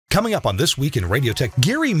Coming up on This Week in Radio Tech,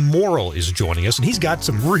 Geary Morrill is joining us, and he's got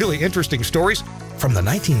some really interesting stories from the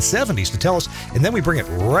 1970s to tell us, and then we bring it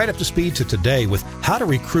right up to speed to today with how to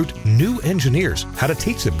recruit new engineers, how to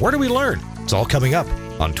teach them, where do we learn? It's all coming up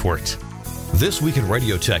on TWiRT. This Week in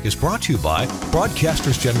Radio Tech is brought to you by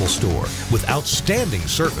Broadcasters General Store with outstanding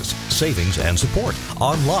service, savings, and support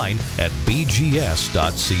online at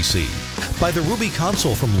bgs.cc. By the Ruby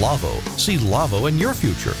console from Lavo. See Lavo in your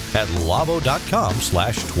future at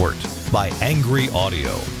lavo.com/TWiRT. By Angry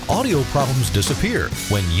Audio. Audio problems disappear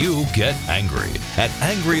when you get angry at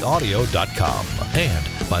angryaudio.com. And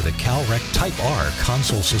by the CalRec Type R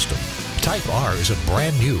console system. Type R is a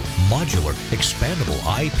brand new, modular, expandable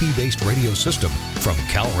IP-based radio system from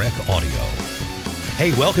CalRec Audio.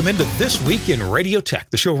 Hey, welcome into This Week in Radio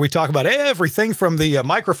Tech, the show where we talk about everything from the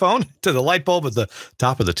microphone to the light bulb at the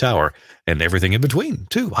top of the tower and everything in between,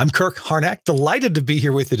 too. I'm Kirk Harnack, delighted to be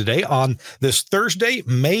here with you today on this Thursday,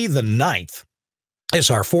 May the 9th.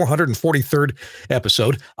 It's our 443rd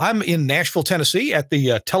episode. I'm in Nashville, Tennessee at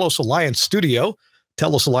the Telos Alliance studio.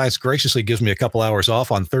 Telos Alliance graciously gives me a couple hours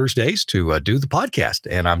off on Thursdays to do the podcast,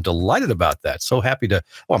 and I'm delighted about that. So happy to.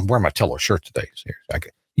 Well, I'm wearing my Telos shirt today.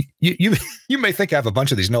 You may think I have a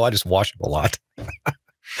bunch of these. No, I just wash them a lot.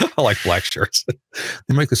 I like black shirts.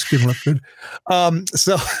 They make the skin look good.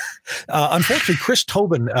 Unfortunately, Chris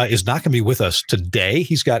Tobin is not going to be with us today.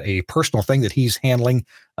 He's got a personal thing that he's handling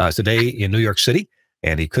today in New York City,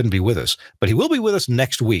 and he couldn't be with us. But he will be with us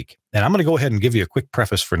next week. And I'm going to go ahead and give you a quick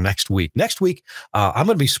preface for next week. Next week, I'm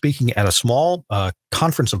going to be speaking at a small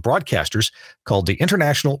conference of broadcasters called the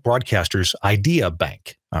International Broadcasters Idea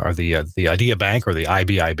Bank, or the Idea Bank, or the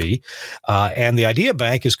IBIB. And the Idea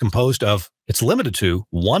Bank is composed of, it's limited to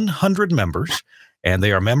 100 members. And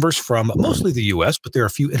they are members from mostly the U.S., but there are a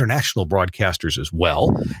few international broadcasters as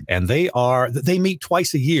well. And they meet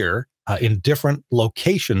twice a year in different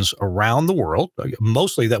locations around the world.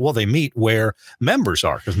 Mostly they meet where members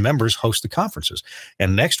are, because members host the conferences.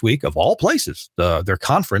 And next week, of all places, their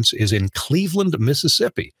conference is in Cleveland,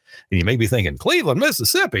 Mississippi. And you may be thinking, Cleveland,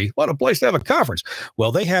 Mississippi, what a place to have a conference.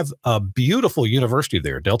 Well, they have a beautiful university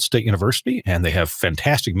there, Delta State University, and they have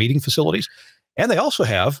fantastic meeting facilities. And they also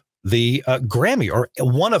have the Grammy, or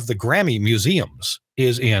one of the Grammy museums,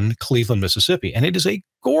 is in Cleveland, Mississippi. And it is a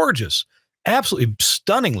gorgeous, absolutely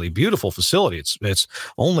stunningly beautiful facility. It's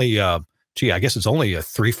only, I guess it's only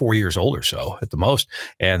 3-4 years old or so at the most.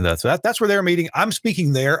 And so that's where they're meeting. I'm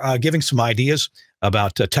speaking there, giving some ideas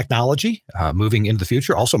about technology moving into the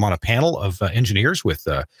future. Also, I'm on a panel of engineers with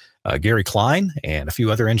Gary Klein and a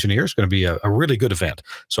few other engineers. It's going to be a really good event.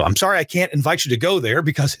 So I'm sorry I can't invite you to go there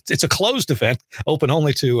because it's a closed event, open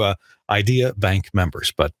only to Idea Bank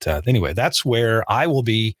members. But anyway, that's where I will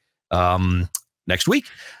be next week.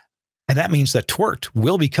 And that means that TWiRT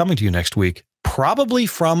will be coming to you next week, probably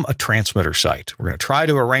from a transmitter site. We're going to try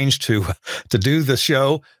to arrange to do the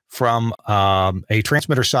show from a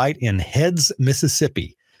transmitter site in Heads,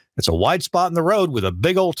 Mississippi. It's a wide spot in the road with a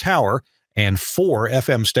big old tower and 4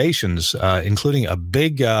 FM stations, including a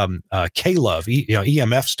big K-Love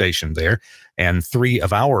EMF station there, and 3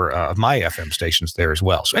 of my FM stations there as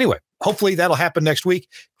well. So anyway, hopefully that'll happen next week.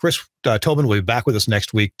 Chris Tobin will be back with us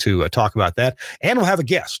next week to talk about that. And we'll have a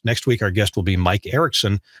guest. Next week, our guest will be Mike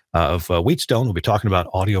Erickson of Wheatstone. We'll be talking about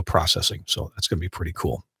audio processing. So that's going to be pretty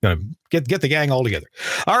cool. Going to get the gang all together.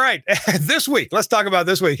 All right. This week, let's talk about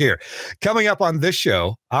this week here. Coming up on this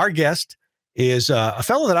show, our guest is a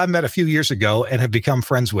fellow that I met a few years ago and have become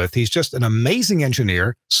friends with. He's just an amazing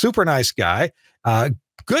engineer, super nice guy.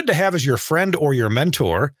 Good to have as your friend or your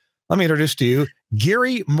mentor. Let me introduce to you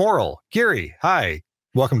Geary Morrill. Geary, hi.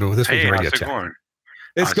 Welcome to This Week in Radio Tech.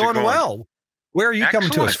 It's going well. Where are you coming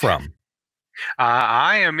to us from?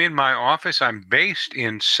 I am in my office. I'm based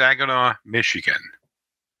in Saginaw, Michigan.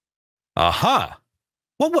 Aha.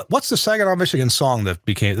 Well, what's the Saginaw, Michigan song that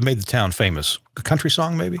made the town famous? A country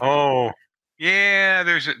song, maybe? Oh, yeah.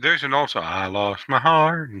 There's an old song. I lost my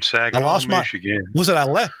heart in Saginaw, Michigan. Was it I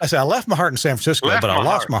left my heart in San Francisco, but I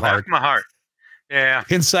lost my heart. Left my heart. Yeah.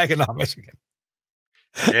 In Saginaw, Michigan.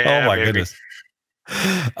 Yeah, oh my baby. Goodness.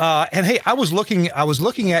 And hey, I was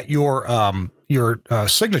looking at your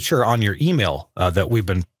signature on your email that we've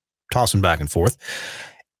been tossing back and forth.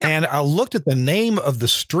 And I looked at the name of the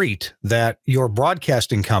street that your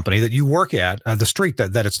broadcasting company that you work at, the street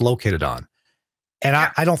that it's located on. And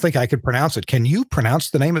I don't think I could pronounce it. Can you pronounce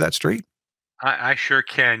the name of that street? I sure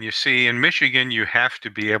can. You see, in Michigan, you have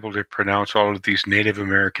to be able to pronounce all of these Native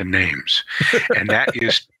American names. And that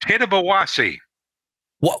is Tittabawassee.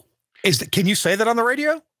 What is it? Can you say that on the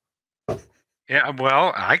radio? Yeah,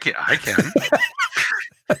 well, I can.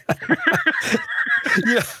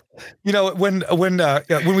 Yeah, when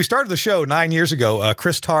we started the show 9 years ago,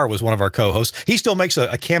 Chris Tarr was one of our co-hosts. He still makes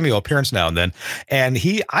a cameo appearance now and then, and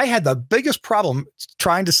I had the biggest problem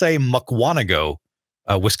trying to say Mukwonago,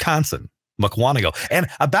 Wisconsin, Mukwonago. And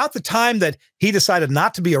about the time that he decided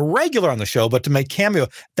not to be a regular on the show, but to make cameo,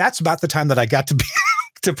 that's about the time that I got to be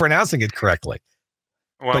to pronouncing it correctly.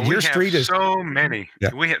 Well, but your street is so many.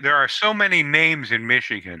 Yeah. There are so many names in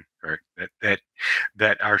Michigan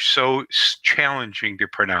that are so challenging to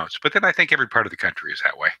pronounce. But then I think every part of the country is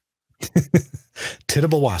that way.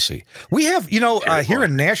 Tittabawassee. We have, here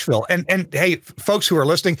in Nashville, and hey, folks who are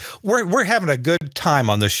listening, we're having a good time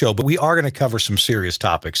on this show, but we are going to cover some serious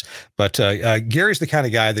topics. But Gary's the kind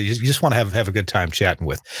of guy that you just want to have a good time chatting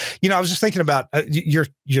with. I was just thinking about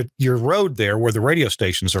your road there where the radio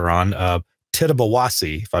stations are on,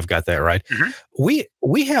 Tittabawassee, if I've got that right. Mm-hmm.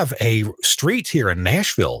 We have a street here in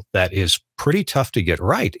Nashville that is pretty tough to get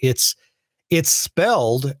right. It's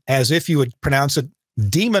spelled as if you would pronounce it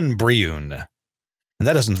Demon Brioon. And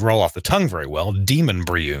that doesn't roll off the tongue very well, Demon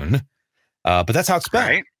Brioon. But that's how it's spelled.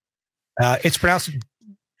 Right. It's pronounced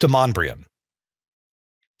Demonbrion.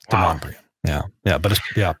 Wow. Demonbrion. Yeah. But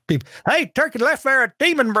people, hey, turkey left there at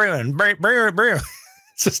Demon Brioon. Brioon.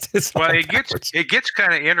 It gets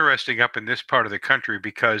kind of interesting up in this part of the country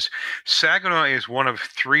because Saginaw is one of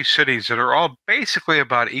 3 cities that are all basically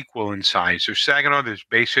about equal in size. There's Saginaw, there's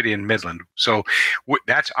Bay City, and Midland. So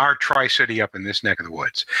that's our Tri-City up in this neck of the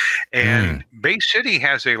woods. And Bay City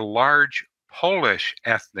has a large Polish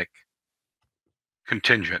ethnic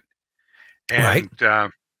contingent. And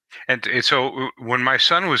right. And so when my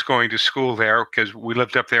son was going to school there, because we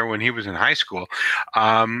lived up there when he was in high school,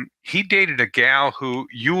 he dated a gal who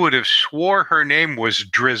you would have swore her name was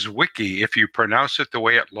Drizwicki if you pronounced it the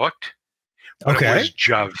way it looked. But it was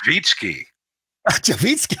Javitsky.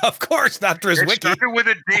 Javitsky, of course, not Drizwicki. It started with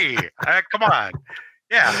a D. Come on.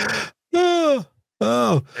 Yeah.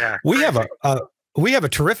 Yeah. We have a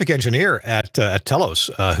terrific engineer at Telos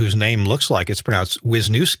whose name looks like it's pronounced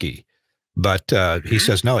Wisniewski. But he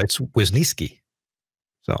says, no, it's Wisniewski.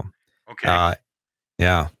 So, okay.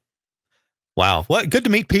 Yeah. Wow. Well, good to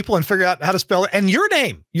meet people and figure out how to spell it. And your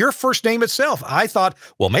name, your first name itself. I thought,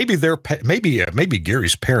 well, maybe maybe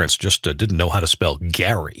Gary's parents just didn't know how to spell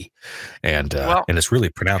Gary. And it's really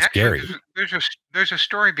pronounced Gary. There's a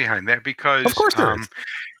story behind that because of course there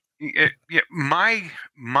is.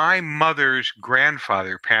 My mother's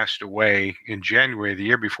grandfather passed away in January, the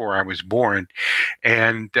year before I was born.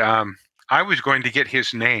 And I was going to get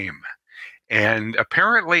his name. And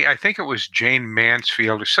apparently, I think it was Jane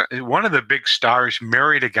Mansfield, or one of the big stars,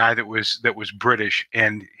 married a guy that was British,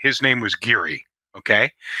 and his name was Geary.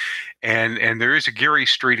 Okay, and there is a Geary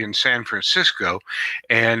Street in San Francisco,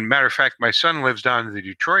 and matter of fact, my son lives down in the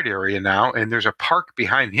Detroit area now, and there's a park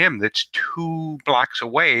behind him that's 2 blocks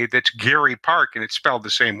away. That's Geary Park, and it's spelled the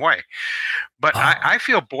same way. But I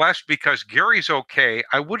feel blessed because Gary's okay.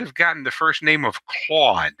 I would have gotten the first name of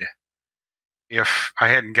Claude if I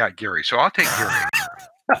hadn't got Geary. So I'll take Geary.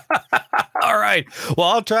 All right. Well,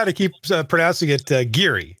 I'll try to keep pronouncing it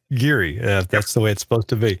Geary. Geary. That's the way it's supposed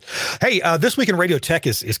to be. Hey, This Week in Radio Tech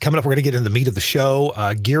is coming up. We're going to get into the meat of the show.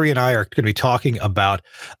 Geary and I are going to be talking about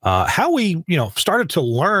how we, started to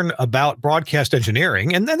learn about broadcast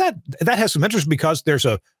engineering. And then that has some interest because there's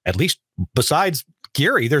at least besides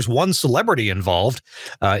Geary, there's one celebrity involved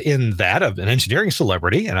in that, of an engineering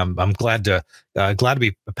celebrity, and I'm glad to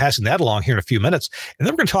be passing that along here in a few minutes. And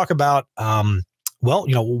then we're going to talk about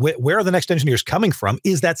where are the next engineers coming from?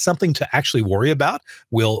 Is that something to actually worry about?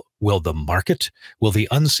 Will the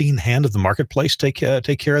unseen hand of the marketplace take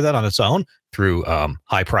care of that on its own through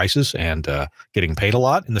high prices and getting paid a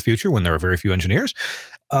lot in the future when there are very few engineers?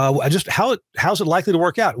 How's it likely to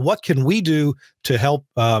work out? What can we do to help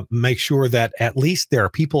make sure that at least there are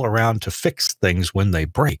people around to fix things when they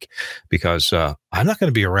break? Because I'm not going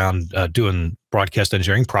to be around doing broadcast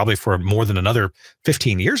engineering probably for more than another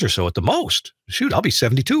 15 years or so at the most. Shoot, I'll be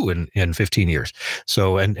 72 in 15 years.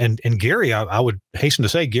 So, and Gary, I would hasten to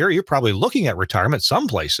say, Gary, you're probably looking at retirement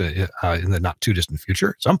someplace in the not too distant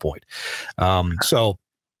future at some point.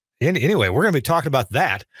 Anyway, we're going to be talking about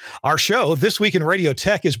that. Our show, This Week in Radio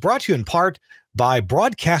Tech, is brought to you in part by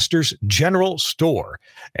Broadcasters General Store.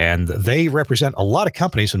 And they represent a lot of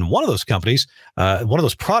companies. And one of those companies, one of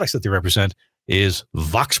those products that they represent is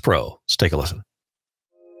VoxPro. Let's take a listen.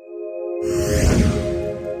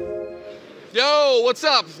 Yo, what's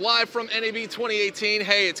up? Live from NAB 2018.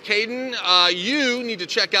 Hey, it's Caden. You need to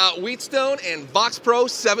check out Wheatstone and VoxPro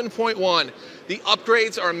 7.1. The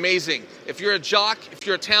upgrades are amazing. If you're a jock, if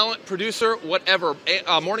you're a talent, producer, whatever,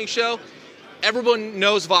 morning show, Everyone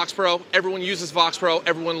knows Vox Pro, everyone uses Vox Pro,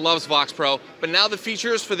 everyone loves Vox Pro, but now the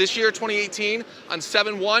features for this year, 2018, on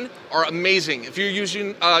 7.1 are amazing. If you're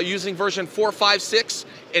using version 4.5.6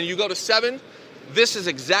 and you go to 7, this is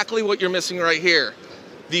exactly what you're missing right here.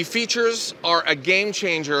 The features are a game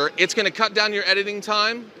changer. It's gonna cut down your editing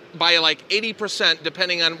time by like 80%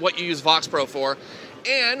 depending on what you use Vox Pro for.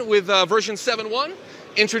 And with version 7.1,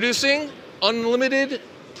 introducing unlimited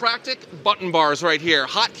Practic button bars right here,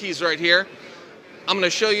 hotkeys right here. I'm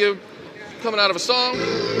gonna show you coming out of a song.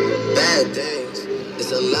 Bad things.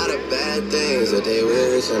 It's a lot of bad things that they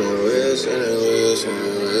wish and they wish and they wish and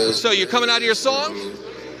they wish. So you're coming out of your song?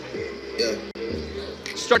 Yeah.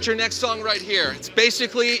 Start your next song right here. It's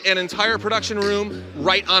basically an entire production room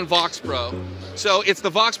right on Vox Pro. So it's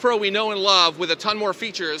the Vox Pro we know and love with a ton more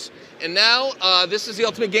features. And now this is the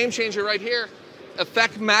ultimate game changer right here.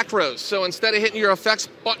 Effect macros. So instead of hitting your effects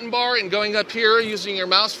button bar and going up here using your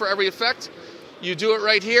mouse for every effect, you do it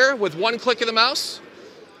right here with one click of the mouse,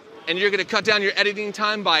 and you're gonna cut down your editing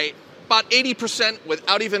time by about 80%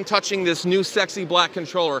 without even touching this new sexy black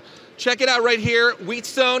controller. Check it out right here,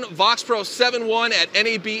 Wheatstone Vox Pro 7.1 at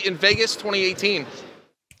NAB in Vegas 2018.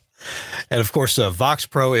 And of course, Vox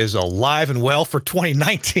Pro is alive and well for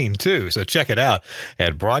 2019 too. So check it out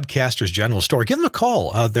at Broadcasters General Store. Give them a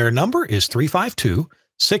call. Their number is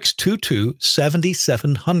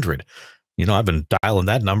 352-622-7700. You know, I've been dialing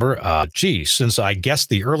that number, since I guess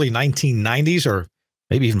the early 1990s or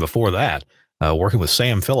maybe even before that, working with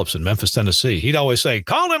Sam Phillips in Memphis, Tennessee. He'd always say,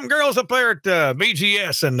 call them girls up there at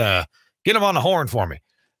BGS and get them on the horn for me.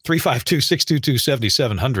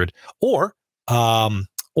 352-622-7700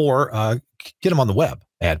 or get them on the web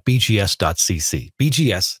at bgs.cc,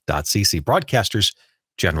 bgs.cc, Broadcasters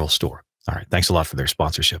General Store. All right. Thanks a lot for their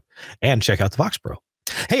sponsorship. And check out the Vox Pro.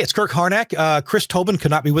 Hey, it's Kirk Harnack. Chris Tobin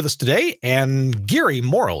could not be with us today, and Geary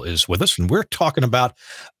Morrill is with us, and we're talking about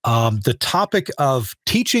the topic of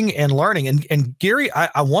teaching and learning. And Geary,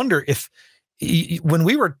 I wonder if when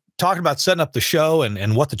we were talking about setting up the show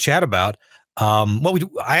and what to chat about, I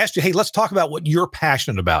asked you, hey, let's talk about what you're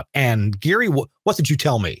passionate about. And Geary, what did you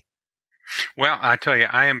tell me? Well, I tell you,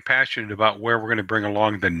 I am passionate about where we're going to bring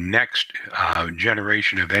along the next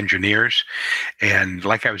generation of engineers. And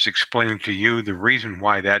like I was explaining to you, the reason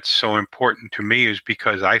why that's so important to me is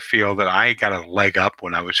because I feel that I got a leg up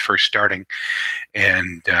when I was first starting.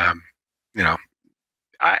 And, you know,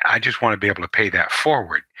 I just want to be able to pay that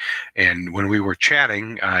forward. And when we were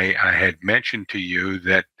chatting, I had mentioned to you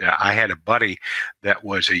that I had a buddy that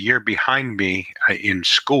was a year behind me in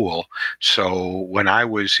school. So when I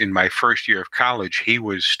was in my first year of college, he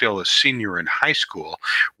was still a senior in high school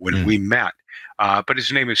when we met. But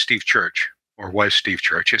his name is Steve Church, or was Steve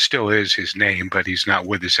Church. It still is his name, but he's not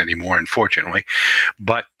with us anymore, unfortunately.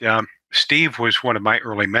 But Steve was one of my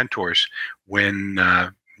early mentors when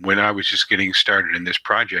I was just getting started in this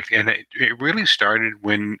project. And it really started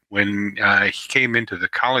when he came into the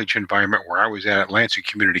college environment where I was at Lansing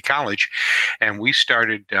Community College, and we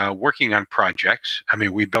started working on projects. I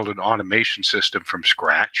mean, we built an automation system from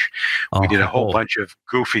scratch. We did a whole bunch of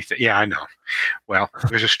goofy things. Yeah, I know. Well,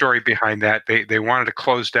 there's a story behind that. They wanted to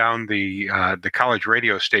close down the college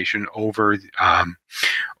radio station over the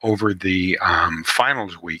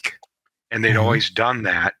finals week, and they'd always done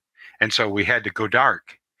that. And so we had to go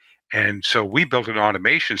dark. And so we built an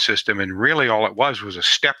automation system, and really all it was a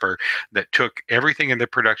stepper that took everything in the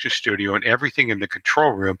production studio and everything in the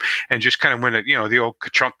control room and just kind of went at, you know, the old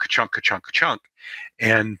ka-chunk, ka-chunk, ka-chunk, ka-chunk.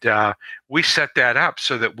 And we set that up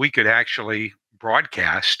so that we could actually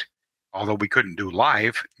broadcast, although we couldn't do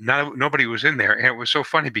live. Nobody was in there. And it was so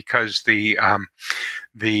funny because the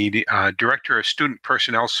director of student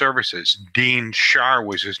personnel services, Dean Shar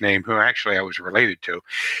was his name, who actually I was related to.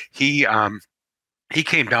 He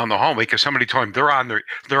came down the hallway because somebody told him they're on the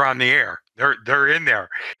air. They're in there.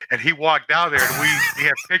 And he walked down there, and we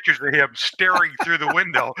have pictures of him staring through the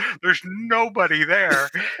window. There's nobody there.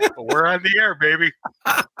 But we're on the air, baby.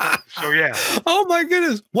 So yeah. Oh my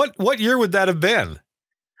goodness. What year would that have been?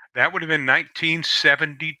 That would have been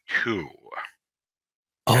 1972.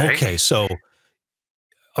 Okay, so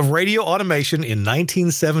a radio automation in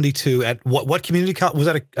 1972 at what community college? Was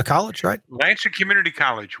that a college, right? Lansing Community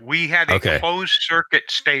College. We had a closed circuit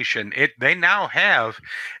station. They now have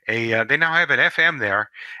an FM there.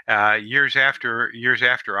 Years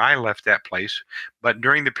after I left that place, but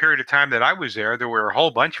during the period of time that I was there were a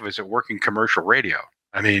whole bunch of us that worked in commercial radio.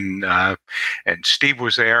 I mean, and Steve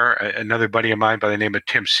was there. Another buddy of mine by the name of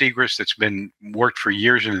Tim Segrist that's worked for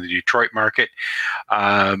years in the Detroit market.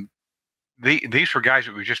 These were guys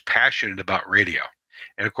that were just passionate about radio.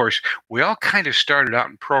 And of course, we all kind of started out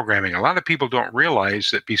in programming. A lot of people don't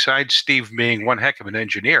realize that besides Steve being one heck of an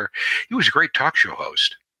engineer, he was a great talk show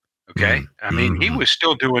host. Okay. I mean, he was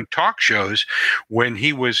still doing talk shows when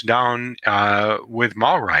he was down with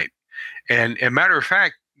Malrite. And a matter of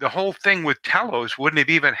fact, the whole thing with Telos wouldn't have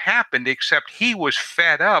even happened except he was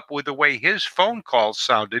fed up with the way his phone calls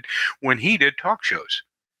sounded when he did talk shows.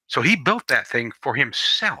 So he built that thing for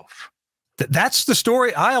himself. That's the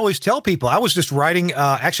story I always tell people. I was just writing,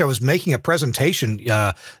 actually, I was making a presentation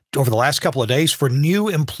over the last couple of days for new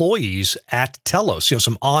employees at Telos,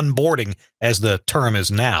 some onboarding, as the term is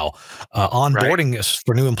now, onboarding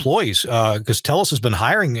for new employees, because Telos has been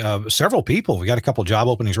hiring several people. We got a couple of job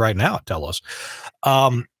openings right now at Telos.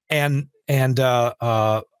 I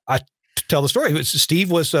tell the story.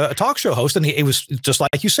 Steve was a talk show host, and he was, just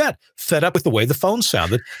like you said, fed up with the way the phone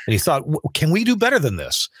sounded, and he thought, "Can we do better than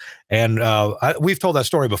this?" And we've told that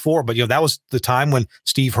story before, but that was the time when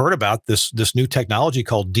Steve heard about this new technology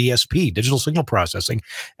called DSP, digital signal processing.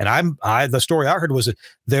 And the story I heard was that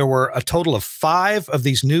there were a total of 5 of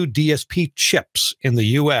these new DSP chips in the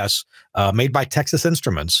U.S. Made by Texas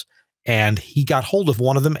Instruments. And he got hold of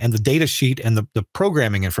one of them and the data sheet and the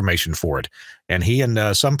programming information for it. And he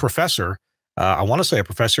and some professor, I want to say a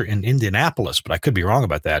professor in Indianapolis, but I could be wrong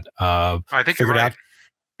about that. I think figured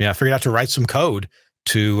out to write some code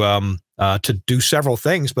to do several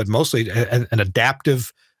things, but mostly an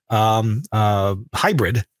adaptive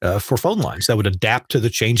hybrid for phone lines that would adapt to the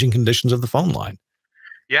changing conditions of the phone line.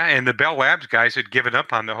 Yeah, and the Bell Labs guys had given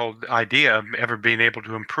up on the whole idea of ever being able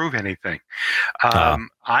to improve anything.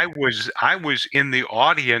 I was in the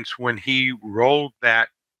audience when he rolled that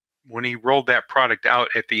product out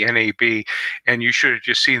at the NAB, and you should have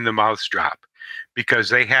just seen the mouths drop, because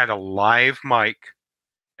they had a live mic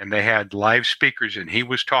and they had live speakers, and he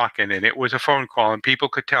was talking, and it was a phone call, and people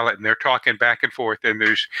could tell it, and they're talking back and forth, and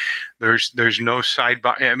there's no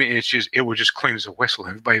sidebar. I mean, it was just clean as a whistle.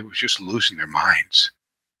 Everybody was just losing their minds.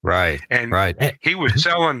 Right. And right. he was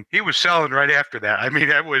selling right after that. I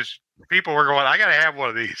mean, people were going, "I got to have one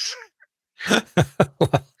of these."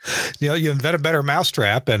 Well, you invent a better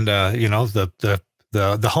mousetrap, and the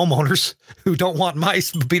homeowners who don't want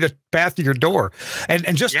mice beat a path to your door.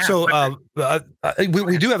 And just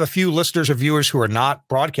we do have a few listeners or viewers who are not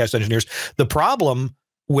broadcast engineers. The problem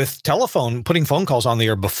with putting phone calls on the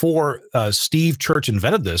air before Steve Church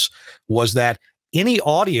invented this was that any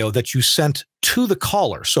audio that you sent to the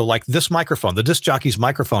caller, so like this microphone, the disc jockey's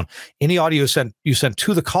microphone, any audio you sent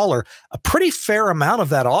to the caller, a pretty fair amount of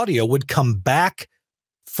that audio would come back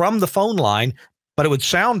from the phone line, but it would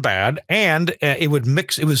sound bad, and it would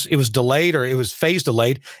mix. It was delayed, or it was phase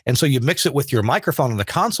delayed, and so you mix it with your microphone on the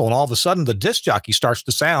console, and all of a sudden the disc jockey starts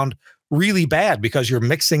to sound really bad because you're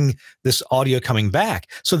mixing this audio coming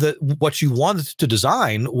back. So what you wanted to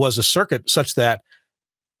design was a circuit such that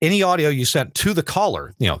any audio you sent to the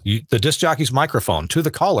caller, the disc jockey's microphone to the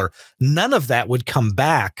caller, none of that would come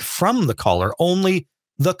back from the caller. Only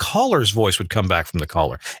the caller's voice would come back from the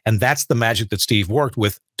caller. And that's the magic that Steve worked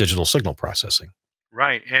with digital signal processing.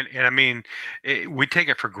 Right. And I mean, we take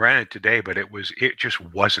it for granted today, but it just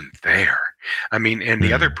wasn't there. I mean, and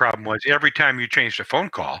the other problem was every time you changed a phone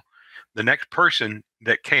call, the next person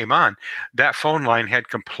that came on, that phone line had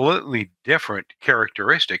completely different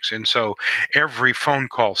characteristics. And so every phone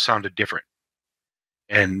call sounded different.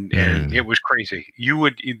 And it was crazy.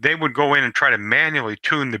 They would go in and try to manually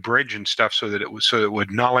tune the bridge and stuff so that it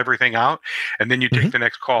would null everything out. And then you take the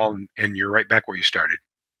next call and you're right back where you started.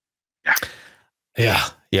 Yeah.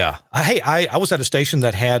 Yeah. I was at a station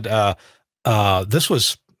that had, this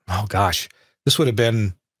was, this would have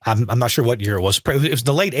been, I'm not sure what year it was. It was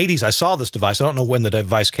the late 80s. I saw this device. I don't know when the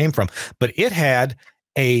device came from, but it had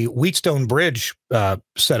a Wheatstone bridge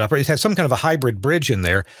set up. Or it had some kind of a hybrid bridge in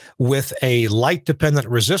there with a light-dependent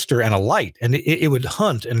resistor and a light. And it would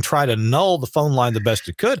hunt and try to null the phone line the best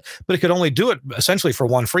it could, but it could only do it essentially for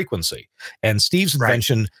one frequency. And Steve's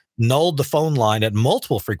invention nulled the phone line at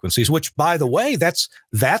multiple frequencies, which, by the way, that's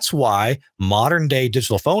why modern-day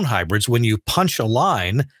digital phone hybrids, when you punch a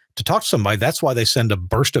line to talk to somebody, that's why they send a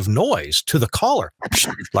burst of noise to the caller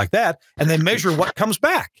like that, and they measure what comes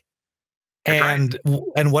back. And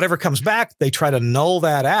whatever comes back, they try to null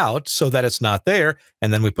that out so that it's not there,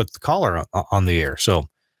 and then we put the caller on the air. So,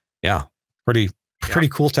 yeah, pretty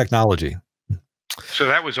cool technology. So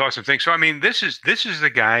that was awesome thing. So I mean, this is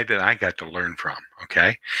the guy that I got to learn from.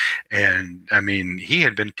 Okay. And I mean, he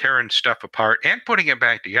had been tearing stuff apart and putting it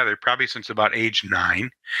back together probably since about age 9.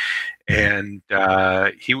 And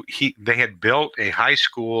they had built a high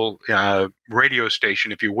school radio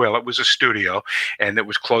station, if you will. It was a studio, and it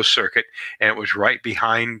was closed circuit, and it was right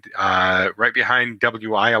behind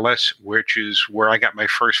WILS, which is where I got my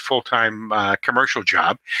first full-time commercial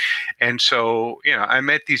job. And so, I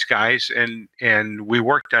met these guys, and we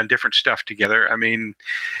worked on different stuff together. I mean,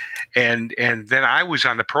 and then I was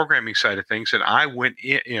on the programming side of things, and I went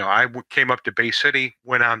in, came up to Bay City,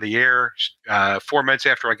 went on the air 4 months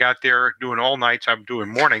after I got there, doing all nights. I'm doing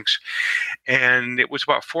mornings, and it was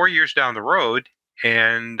about 4 years down the road,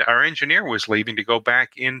 and our engineer was leaving to go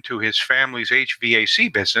back into his family's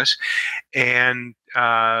HVAC business, and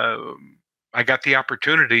I got the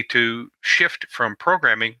opportunity to shift from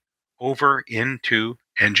programming over into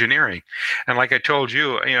engineering. And like I told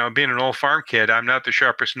you, being an old farm kid, I'm not the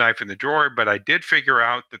sharpest knife in the drawer, but I did figure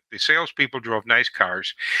out that the salespeople drove nice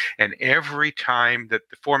cars. And every time that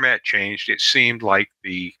the format changed, it seemed like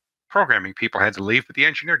the programming people had to leave, but the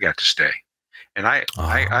engineer got to stay. And I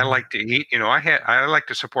like to eat, I like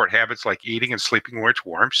to support habits like eating and sleeping where it's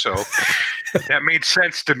warm. So that made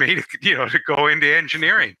sense to me to go into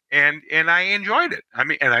engineering, and I enjoyed it. I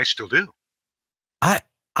mean, and I still do.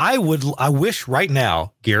 I wish right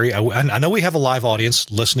now, Geary, I know we have a live audience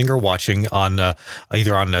listening or watching on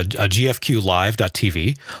either on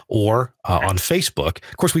gfqlive.tv or on Facebook.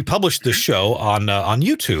 Of course, we published the show on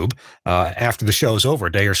YouTube after the show is over,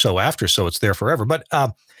 a day or so after, so it's there forever. But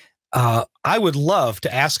I would love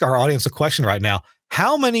to ask our audience a question right now.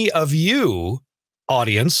 How many of you,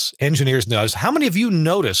 audience, engineers, knows, how many of you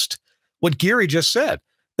noticed what Geary just said,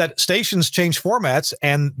 that stations change formats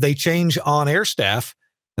and they change on-air staff,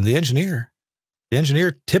 and the engineer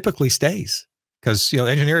typically stays? Because, the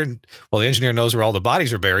engineer knows where all the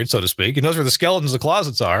bodies are buried, so to speak. He knows where the skeletons of the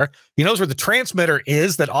closets are. He knows where the transmitter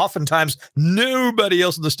is that oftentimes nobody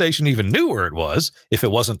else at the station even knew where it was if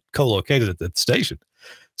it wasn't co-located at the station.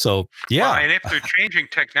 So, yeah. Well, and if they're changing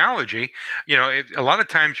technology, a lot of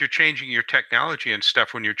times you're changing your technology and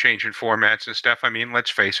stuff when you're changing formats and stuff. I mean, let's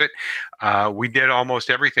face it. We did almost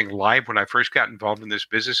everything live when I first got involved in this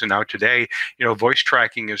business. And now today, voice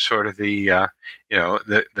tracking is sort of the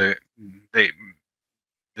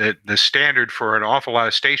standard for an awful lot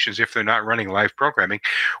of stations if they're not running live programming.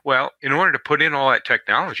 Well, in order to put in all that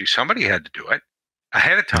technology, somebody had to do it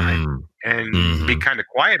ahead of time and be kind of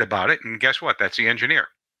quiet about it. And guess what? That's the engineer.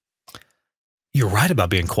 You're right about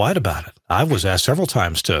being quiet about it. I was asked several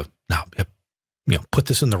times to put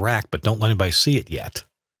this in the rack, but don't let anybody see it yet.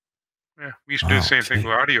 Yeah, we used to do the same thing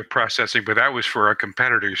with audio processing, but that was for our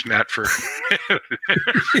competitors, not for. I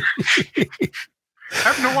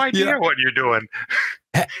have no idea what you're doing.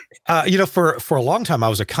 For a long time, I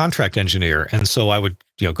was a contract engineer, and so I would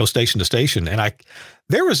go station to station. And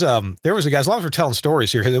there was a guy. As long as we're telling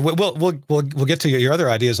stories here, we'll get to your other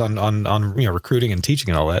ideas on recruiting and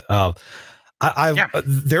teaching and all that.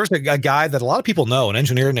 There's a guy that a lot of people know, an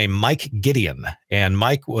engineer named Mike Gideon, and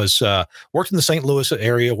Mike was worked in the St. Louis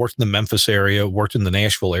area, worked in the Memphis area, worked in the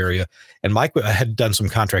Nashville area, and Mike had done some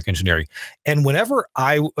contract engineering. And whenever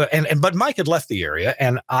but Mike had left the area,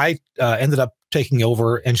 and I ended up taking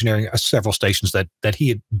over engineering several stations that he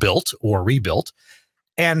had built or rebuilt.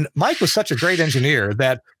 And Mike was such a great engineer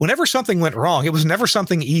that whenever something went wrong, it was never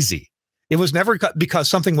something easy. It was never because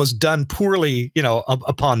something was done poorly,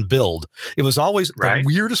 upon build. It was always the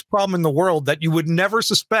weirdest problem in the world that you would never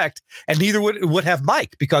suspect, and neither would have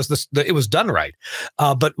Mike, because it was done right.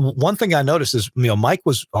 But one thing I noticed is, Mike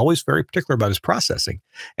was always very particular about his processing,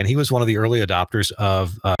 and he was one of the early adopters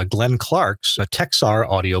of Glenn Clark's Texar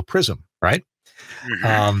Audio Prism, right?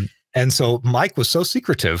 Mm-hmm. And so Mike was so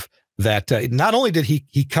secretive that not only did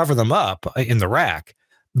he cover them up in the rack,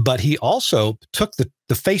 but he also took the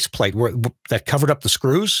faceplate that covered up the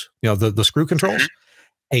screws, the screw controls.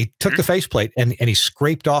 And he took the faceplate and he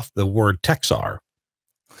scraped off the word Texar.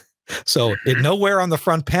 So nowhere on the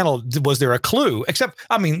front panel was there a clue, except,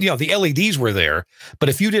 the LEDs were there. But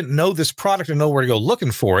if you didn't know this product or know where to go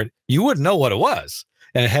looking for it, you wouldn't know what it was.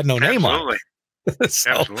 And it had no name on it.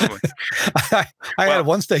 So, absolutely. I had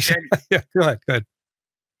one station. Yeah, go ahead.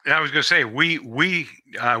 I was going to say,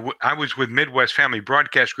 I was with Midwest Family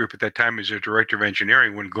Broadcast Group at that time as a director of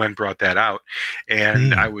engineering when Glenn brought that out.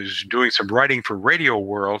 And I was doing some writing for Radio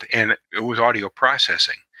World, and it was audio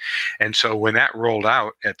processing. And so when that rolled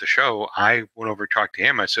out at the show, I went over to talk to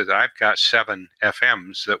him. I said, I've got 7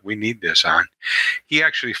 FMs that we need this on. He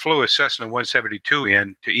actually flew a Cessna 172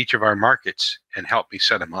 in to each of our markets and helped me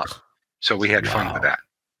set them up. So we had fun with that.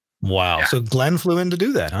 Wow. Yeah. So Glenn flew in to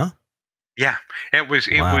do that, huh? Yeah,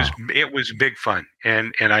 Wow. it was big fun,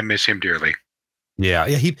 and I miss him dearly. Yeah.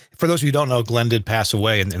 Yeah. He, for those of you who don't know, Glenn did pass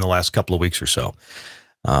away in the last couple of weeks or so.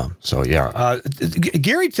 So yeah,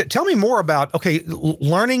 Gary, tell me more about, okay,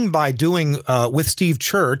 learning by doing, with Steve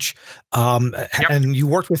Church. Yep. And you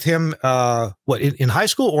worked with him, what, in high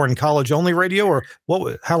school or in college only radio, or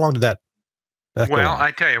what, how long did that go Well, on?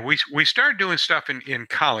 I tell you, we started doing stuff in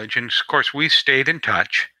college, and of course we stayed in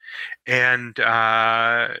touch. And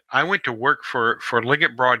I went to work for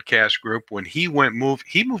Liggett Broadcast Group when he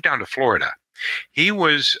moved down to Florida. He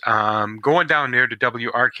was going down there to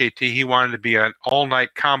WRKT. He wanted to be an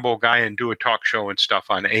all-night combo guy and do a talk show and stuff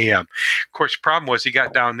on AM. Of course, the problem was he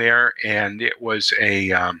got down there and it was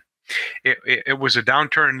it was a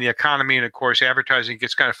downturn in the economy, and of course, advertising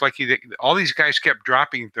gets kind of flaky. All these guys kept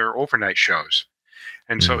dropping their overnight shows.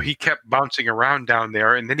 And so he kept bouncing around down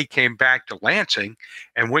there. And then he came back to Lansing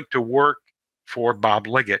and went to work for Bob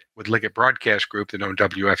Liggett with Liggett Broadcast Group, then on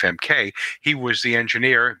WFMK. He was the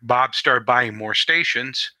engineer. Bob started buying more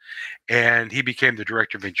stations, and he became the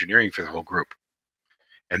director of engineering for the whole group.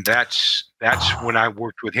 And that's when I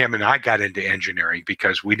worked with him, and I got into engineering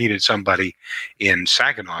because we needed somebody in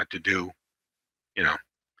Saginaw to do,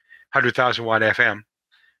 100,000 watt FM.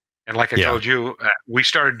 And like I told you, we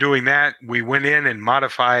started doing that. We went in and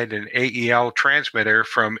modified an AEL transmitter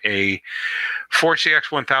from a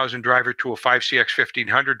 4CX1000 driver to a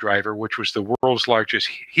 5CX1500 driver, which was the world's largest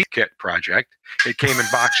heat kit project. It came in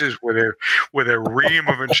boxes with a ream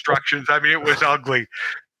of instructions. I mean, it was ugly.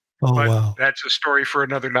 Oh, But wow. that's a story for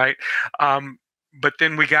another night. But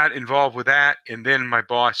then we got involved with that. And then my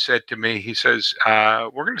boss said to me, he says,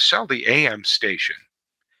 we're going to sell the AM station.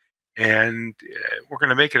 And we're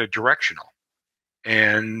going to make it a directional.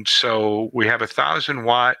 And so we have 1,000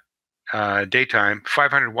 watt daytime,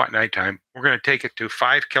 500 watt nighttime. We're going to take it to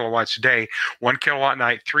 5 kilowatts a day, 1 kilowatt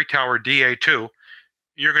night, 3 tower DA2.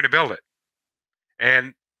 You're going to build it.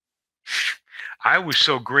 And I was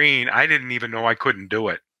so green, I didn't even know I couldn't do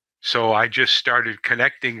it. So I just started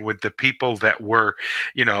connecting with the people that were,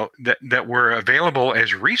 that were available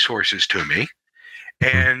as resources to me,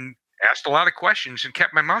 and asked a lot of questions and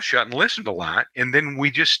kept my mouth shut and listened a lot. And then we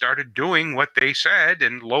just started doing what they said.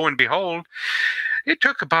 And lo and behold, it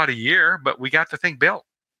took about a year, but we got the thing built.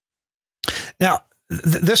 Now,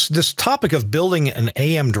 this topic of building an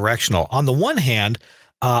AM directional, on the one hand,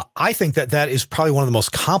 I think that is probably one of the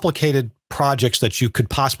most complicated projects that you could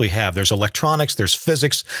possibly have. There's electronics, there's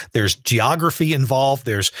physics, there's geography involved,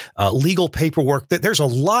 there's legal paperwork. There's a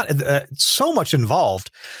lot, so much involved,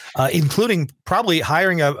 including probably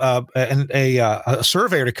hiring a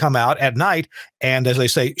surveyor to come out at night and, as they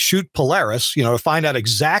say, shoot Polaris, to find out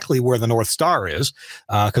exactly where the North Star is,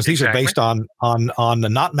 because these are based on the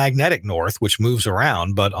not magnetic north, which moves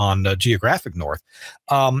around, but on geographic north.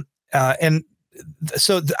 And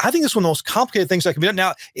so I think it's one of the most complicated things that can be done.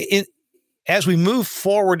 Now, as we move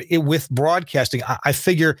forward with broadcasting, I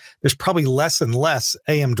figure there's probably less and less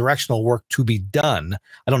AM directional work to be done.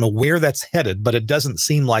 I don't know where that's headed, but it doesn't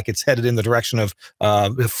seem like it's headed in the direction of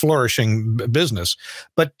flourishing business.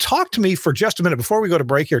 But talk to me for just a minute before we go to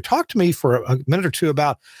break here. Talk to me for a minute or two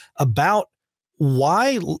about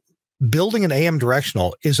why building an AM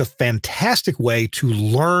directional is a fantastic way to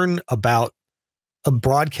learn about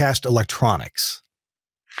broadcast electronics.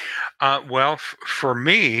 Well, for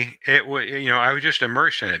me, it was, I was just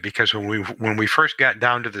immersed in it because when we first got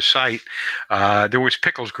down to the site, there was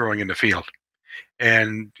pickles growing in the field,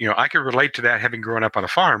 and I could relate to that having grown up on a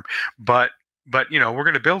farm. But we're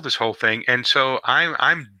going to build this whole thing, and so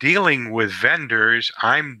I'm dealing with vendors.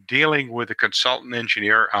 I'm dealing with a consultant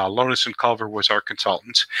engineer. Lonis and Culver was our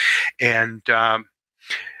consultants, and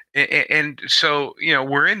so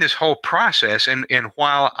we're in this whole process, and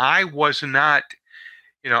while I was not.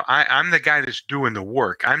 I'm the guy that's doing the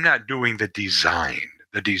work. I'm not doing the design.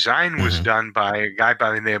 The design was done by a guy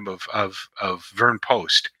by the name of Vern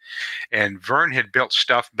Post, and Vern had built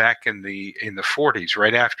stuff back in the 40s,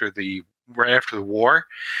 right after the war,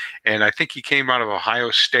 and I think he came out of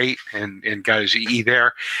Ohio State and got his EE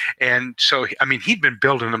there, and so he'd been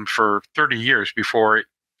building them for 30 years before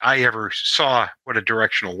I ever saw what a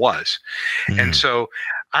directional was, and so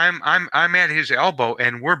I'm at his elbow,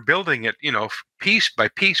 and we're building it, piece by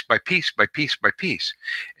piece by piece by piece by piece,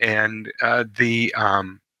 and the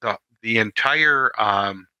entire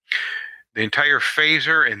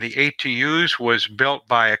phaser and the ATUs was built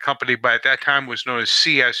by a company at that time was known as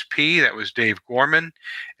CSP. That was Dave Gorman,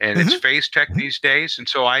 and it's Phase Tech these days. And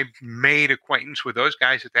so I made acquaintance with those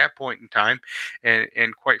guys at that point in time,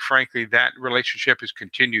 and quite frankly, that relationship has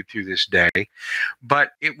continued through this day.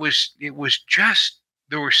 But it was just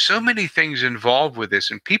there were so many things involved with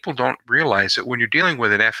this, and people don't realize that when you're dealing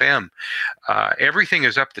with an FM, everything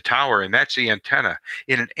is up the tower, and that's the antenna.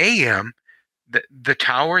 In an AM, the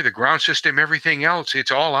tower, the ground system, everything else,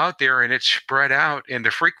 it's all out there and it's spread out, and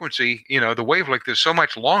the frequency, the wavelength is so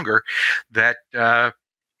much longer that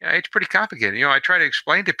it's pretty complicated. I try to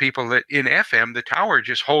explain to people that in FM, the tower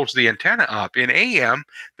just holds the antenna up. In AM,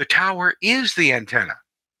 the tower is the antenna.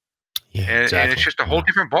 Yeah, and it's just a whole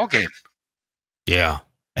different ballgame. Yeah.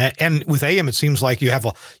 And with AM, it seems like you have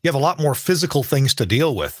a lot more physical things to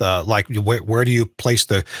deal with. Like where do you place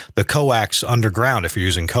the coax underground if you're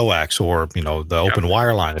using coax, or the open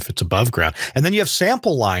wire line if it's above ground, and then you have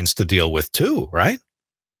sample lines to deal with too, right?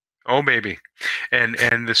 Oh, baby. And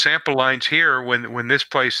the sample lines here, when this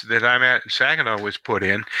place that I'm at in Saginaw was put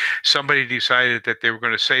in, somebody decided that they were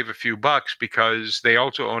going to save a few bucks because they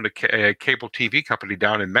also owned a cable TV company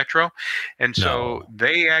down in Metro. And so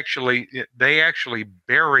they actually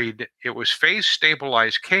buried, it was phase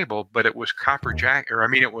stabilized cable, but it was copper jacket,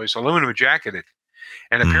 it was aluminum jacketed.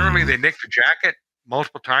 And apparently they nicked the jacket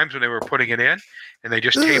multiple times when they were putting it in, and they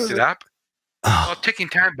just taped it up. Oh, ticking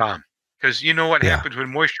time bomb. Because you know what happens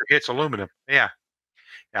when moisture hits aluminum. Yeah,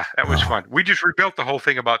 that was fun. We just rebuilt the whole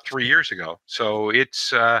thing about 3 years ago, so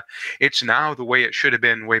it's now the way it should have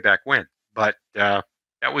been way back when. But that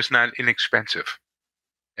was not inexpensive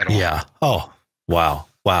at all. Yeah. Oh, wow.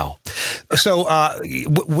 So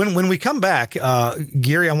when we come back,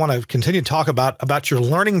 Geary, I want to continue to talk about your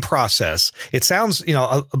learning process. It sounds,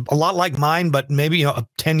 a lot like mine, but maybe,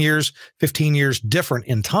 10 years, 15 years different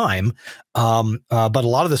in time. But a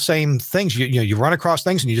lot of the same things, you run across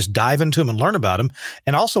things and you just dive into them and learn about them.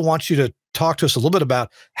 And I also want you to talk to us a little bit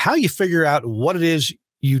about how you figure out what it is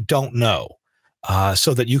you don't know.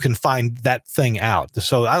 So that you can find that thing out.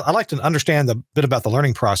 So I'd like to understand a bit about the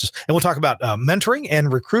learning process, and we'll talk about mentoring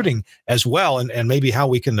and recruiting as well, and maybe how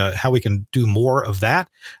we can do more of that,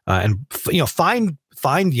 and find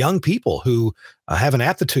young people who have an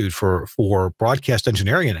aptitude for broadcast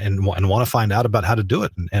engineering and want to find out about how to do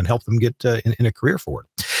it and help them get in a career for it.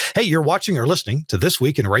 Hey, you're watching or listening to This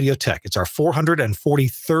Week in Radio Tech. It's our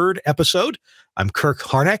 443rd episode. I'm Kirk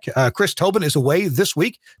Harnack. Chris Tobin is away this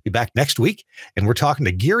week. Be back next week. And we're talking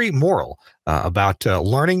to Geary Morrill about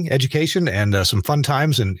learning, education, and some fun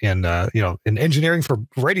times in engineering for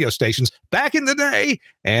radio stations back in the day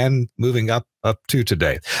and moving up to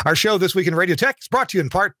today. Our show This Week in Radio Tech is brought to you in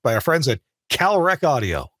part by our friends at CalRec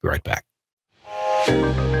Audio. Be right back.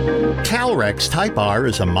 CalRec's Type R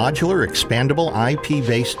is a modular, expandable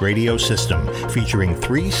IP-based radio system featuring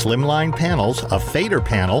 3 slimline panels, a fader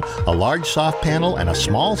panel, a large soft panel, and a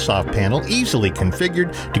small soft panel easily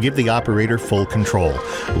configured to give the operator full control.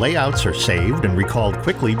 Layouts are saved and recalled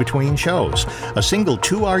quickly between shows. A single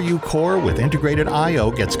 2RU core with integrated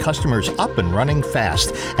I/O gets customers up and running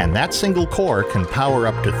fast, and that single core can power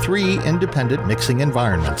up to 3 independent mixing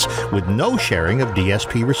environments with no sharing of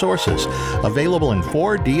DSP resources. Available in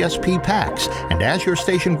 4 DSP packs, and as your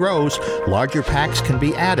station grows, larger packs can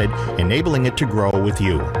be added, enabling it to grow with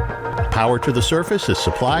you. Power to the surface is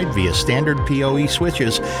supplied via standard PoE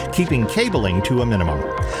switches, keeping cabling to a minimum.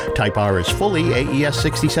 Type R is fully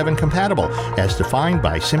AES-67 compatible, as defined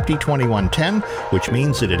by SMPTE 2110, which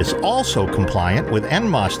means that it is also compliant with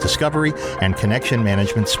NMOS discovery and connection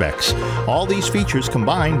management specs. All these features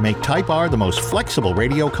combined make Type R the most flexible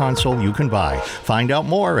radio console you can buy. Find out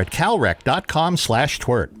more at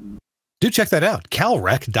calrec.com/TWiRT. Do check that out,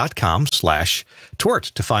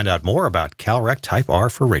 calrec.com/TWiRT, to find out more about CalRec Type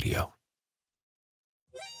R for radio.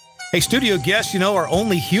 Hey, studio guests, are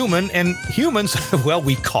only human, and humans, well,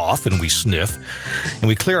 we cough and we sniff and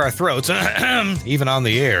we clear our throats, even on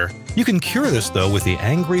the air. You can cure this, though, with the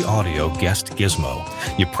Angry Audio Guest Gizmo.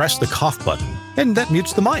 You press the cough button, and that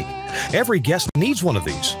mutes the mic. Every guest needs one of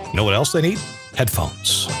these. You know what else they need?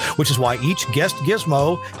 Headphones, which is why each guest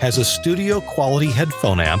gizmo has a studio-quality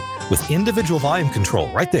headphone amp with individual volume control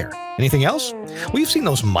right there. Anything else? Well, you've seen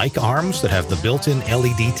those mic arms that have the built-in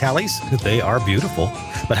LED tallies. They are beautiful.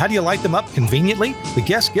 But how do you light them up conveniently? The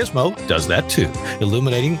Guest Gizmo does that too,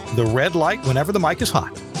 illuminating the red light whenever the mic is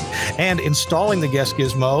hot. And installing the Guest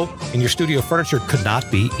Gizmo in your studio furniture could not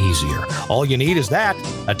be easier. All you need is that,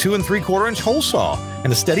 a 2 3/4-inch hole saw,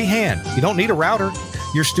 and a steady hand. You don't need a router.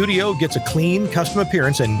 Your studio gets a clean, custom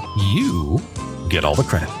appearance, and you get all the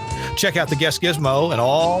credit. Check out the Guest Gizmo and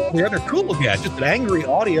all the other cool gadgets at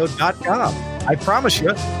angryaudio.com. I promise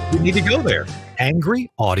you need to go there.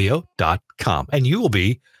 angryaudio.com. And you will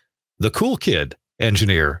be the cool kid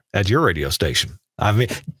engineer at your radio station. I mean,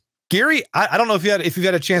 Geary, I don't know if you've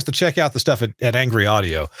had a chance to check out the stuff at Angry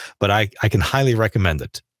Audio, but I can highly recommend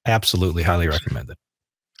it. Absolutely highly recommend it.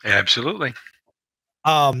 Absolutely.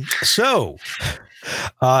 So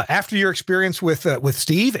after your experience with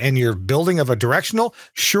Steve and your building of a directional,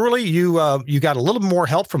 surely you got a little more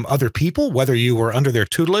help from other people, whether you were under their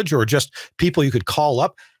tutelage or just people you could call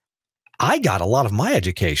up. I got a lot of my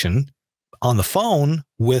education on the phone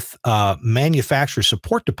with manufacturer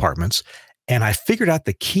support departments, and I figured out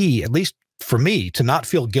the key, at least for me, to not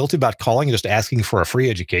feel guilty about calling and just asking for a free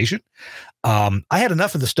education. I had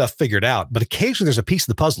enough of the stuff figured out, but occasionally there's a piece of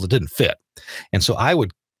the puzzle that didn't fit. And so I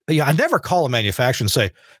never call a manufacturer and say,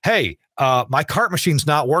 hey, my cart machine's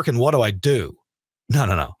not working. What do I do?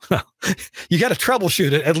 No. You got to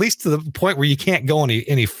troubleshoot it, at least to the point where you can't go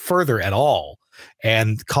any further at all,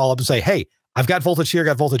 and call up and say, hey, I've got voltage here.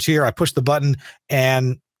 I push the button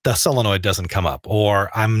and the solenoid doesn't come up, or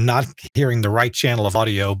I'm not hearing the right channel of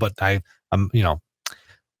audio, but that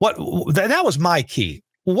was my key.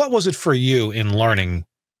 What was it for you in learning?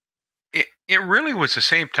 It really was the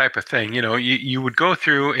same type of thing. You would go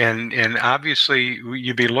through and obviously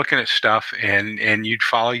you'd be looking at stuff and you'd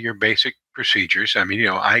follow your basic procedures. I mean,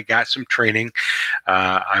 I got some training.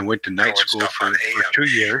 I went to night school for 2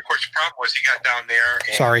 years. Of course, the problem was he got down there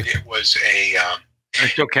and Sorry. It was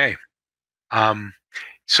it's okay.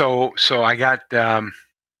 So I got,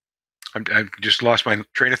 I just lost my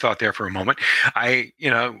train of thought there for a moment.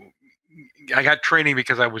 I got training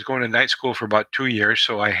because I was going to night school for about 2 years,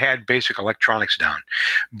 so I had basic electronics down.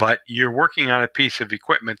 But you're working on a piece of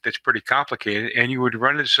equipment that's pretty complicated, and you would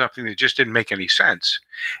run into something that just didn't make any sense.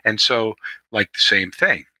 And so, like the same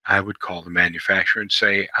thing, I would call the manufacturer and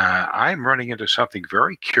say, I'm running into something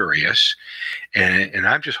very curious, and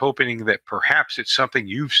I'm just hoping that perhaps it's something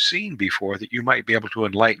you've seen before that you might be able to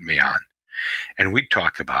enlighten me on. And we'd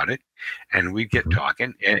talk about it, and we'd get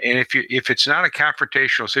talking. And if it's not a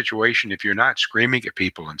confrontational situation, if you're not screaming at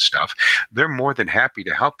people and stuff, they're more than happy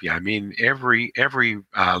to help you. I mean, every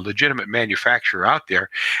legitimate manufacturer out there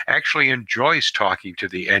actually enjoys talking to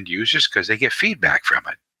the end users because they get feedback from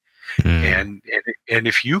it. And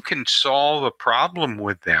if you can solve a problem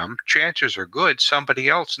with them, chances are good somebody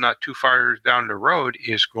else not too far down the road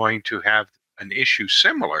is going to have an issue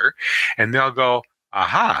similar, and they'll go,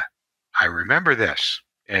 aha, I remember this.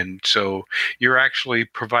 And so you're actually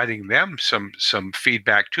providing them some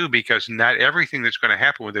feedback too, because not everything that's going to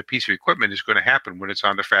happen with a piece of equipment is going to happen when it's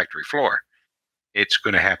on the factory floor. It's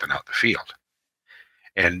going to happen out in the field.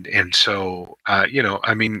 And so,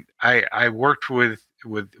 I mean, I worked with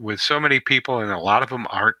so many people, and a lot of them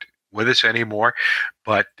aren't with us anymore.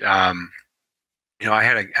 But, I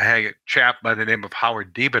had a chap by the name of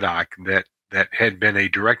Howard Debedock that had been a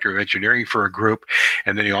director of engineering for a group,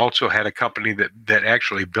 and then he also had a company that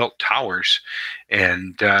actually built towers,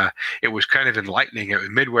 and it was kind of enlightening. At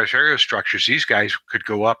Midwest Aerostructures, these guys could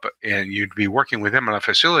go up, and you'd be working with them on a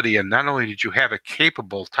facility, and not only did you have a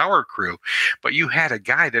capable tower crew, but you had a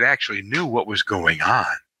guy that actually knew what was going on.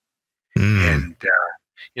 And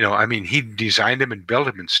I mean, he designed them and built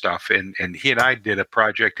them and stuff. And he and I did a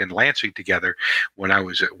project in Lansing together when I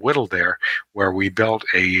was at Whittle there, where we built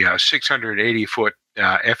a 680-foot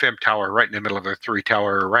FM tower right in the middle of a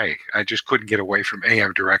 3-tower array. I just couldn't get away from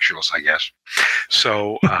AM directionals, I guess.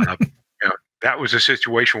 So, that was a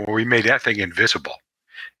situation where we made that thing invisible.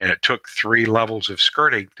 And it took 3 levels of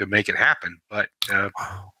skirting to make it happen. But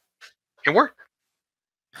it worked.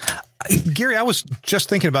 Geary, I was just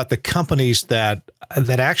thinking about the companies that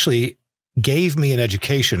actually gave me an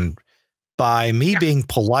education by me being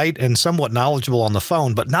polite and somewhat knowledgeable on the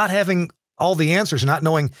phone, but not having all the answers, not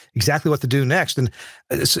knowing exactly what to do next. And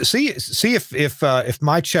see if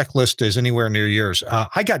my checklist is anywhere near yours.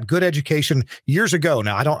 I got good education years ago.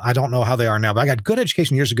 Now I don't know how they are now, but I got good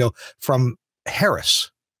education years ago from Harris.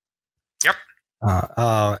 Yep.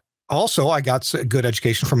 Also, I got good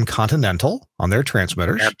education from Continental on their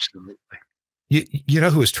transmitters. Absolutely. You know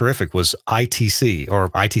who was terrific was ITC or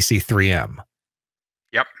ITC 3M.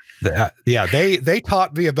 Yep. Yeah, they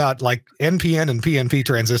taught me about like NPN and PNP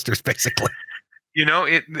transistors, basically.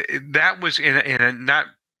 That was in a not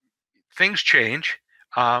things change.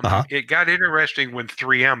 It got interesting when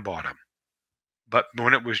 3M bought them, but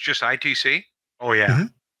when it was just ITC, oh yeah,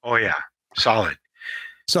 solid.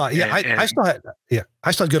 So yeah, I still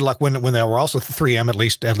had good luck when they were also 3M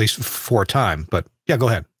at least for a time. But yeah, go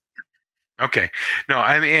ahead. Okay. No,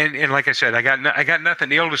 I mean, and like I said, I got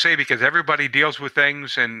nothing ill to say because everybody deals with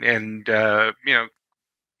things, and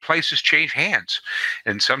places change hands,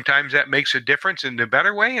 and sometimes that makes a difference in the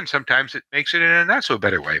better way, and sometimes it makes it in a not so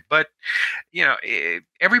better way. But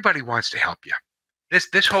everybody wants to help you.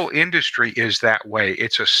 This whole industry is that way.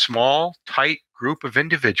 It's a small, tight group of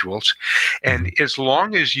individuals, and as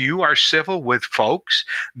long as you are civil with folks,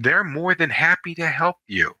 they're more than happy to help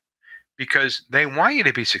you, because they want you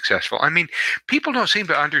to be successful. I mean, people don't seem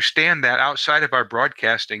to understand that outside of our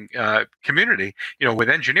broadcasting community, with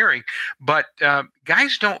engineering, but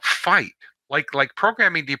guys don't fight. Like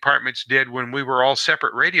programming departments did when we were all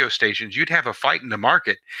separate radio stations. You'd have a fight in the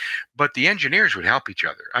market, but the engineers would help each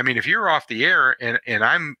other. I mean, if you're off the air and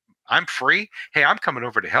I'm free, hey, I'm coming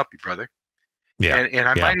over to help you, brother. Yeah. And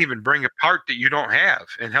I might even bring a part that you don't have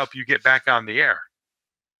and help you get back on the air.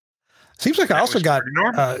 Seems like I also got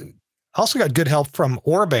good help from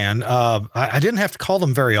Orban. I didn't have to call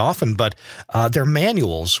them very often, but their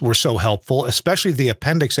manuals were so helpful, especially the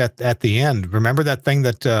appendix at the end. Remember that thing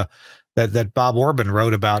that that Bob Orban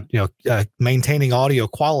wrote about, maintaining audio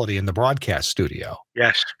quality in the broadcast studio.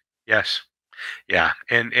 Yes. Yeah.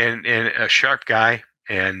 And a sharp guy,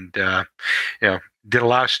 and, did a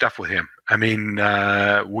lot of stuff with him. I mean,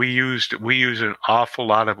 we used an awful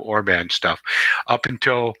lot of Orban stuff up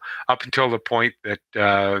until the point that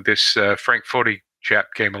this Frank Foti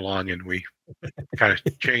chap came along, and we kind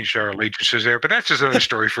of changed our allegiances there. But that's just another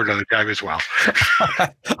story for another time as well.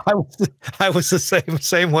 I was the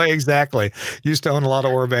same way exactly. Used to own a lot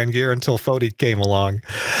of Orban gear until Foti came along.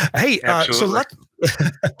 Hey, so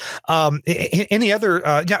any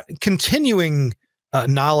other continuing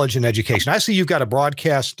knowledge and education? I see you've got a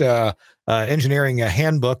broadcast engineering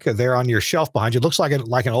handbook there on your shelf behind you. It looks like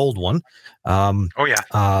an old one. Oh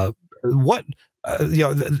yeah. What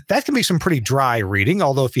that can be some pretty dry reading.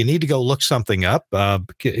 Although if you need to go look something up,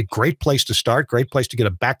 great place to start. Great place to get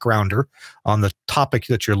a backgrounder on the topic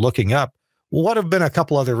that you're looking up. What have been a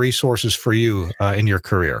couple other resources for you in your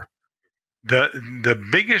career? The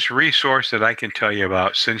biggest resource that I can tell you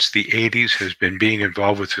about since the 80s has been being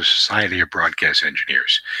involved with the Society of Broadcast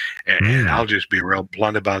Engineers. And I'll just be real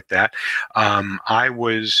blunt about that. I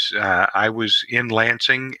was in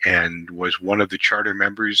Lansing and was one of the charter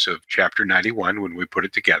members of Chapter 91 when we put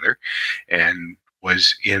it together, and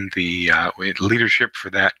was in the leadership for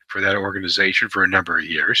that organization for a number of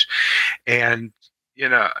years. And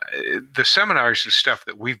the seminars and stuff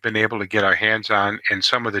that we've been able to get our hands on, and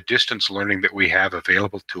some of the distance learning that we have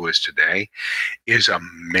available to us today, is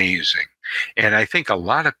amazing. And I think a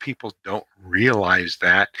lot of people don't realize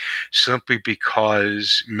that, simply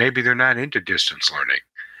because maybe they're not into distance learning.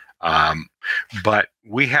 But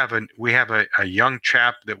we have a young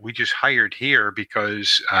chap that we just hired here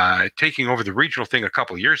because taking over the regional thing a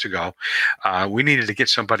couple of years ago, we needed to get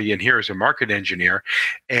somebody in here as a market engineer.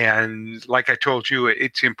 And like I told you,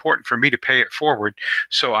 it's important for me to pay it forward.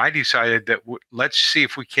 So I decided that let's see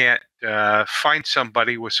if we can't find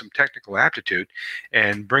somebody with some technical aptitude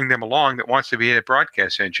and bring them along that wants to be a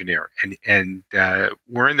broadcast engineer. And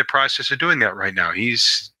we're in the process of doing that right now.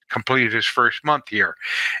 He's completed his first month here.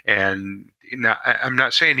 And I'm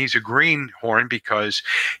not saying he's a greenhorn, because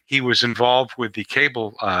he was involved with the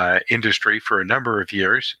cable industry for a number of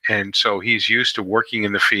years. And so he's used to working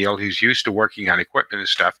in the field. He's used to working on equipment and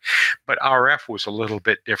stuff. But RF was a little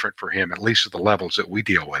bit different for him, at least at the levels that we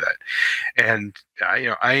deal with it. And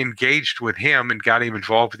I engaged with him and got him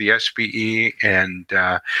involved with the SBE, and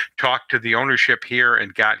talked to the ownership here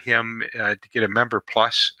and got him to get a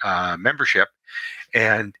MemberPlus membership.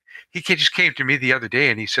 And he just came to me the other day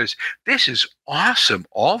and he says, "This is awesome.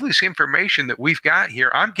 All this information that we've got here,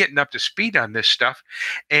 I'm getting up to speed on this stuff.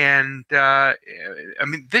 And I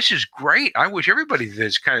mean, this is great. I wish everybody did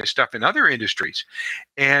this kind of stuff in other industries."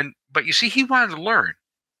 But you see, he wanted to learn.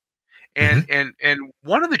 And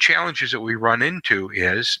one of the challenges that we run into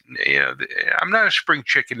is, I'm not a spring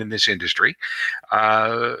chicken in this industry.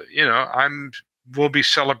 We'll be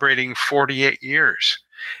celebrating 48 years.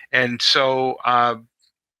 And so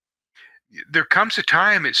there comes a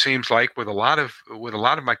time, it seems like, with a lot of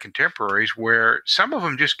my contemporaries, where some of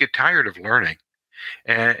them just get tired of learning,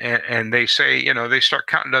 and they say, they start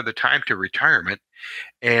counting down the time to retirement,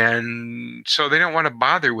 and so they don't want to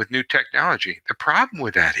bother with new technology. The problem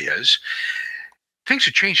with that is things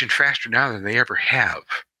are changing faster now than they ever have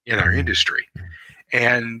in our industry,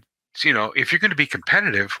 and if you're going to be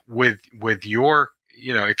competitive with your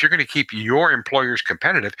if you're going to keep your employers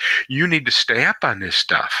competitive, you need to stay up on this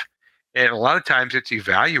stuff. And a lot of times it's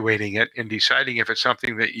evaluating it and deciding if it's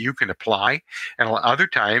something that you can apply. And other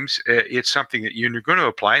times it's something that you're going to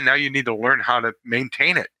apply. Now you need to learn how to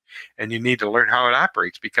maintain it, and you need to learn how it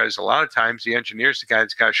operates, because a lot of times the engineer's the guy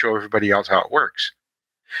that's got to show everybody else how it works.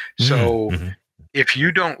 So if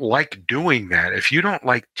you don't like doing that, if you don't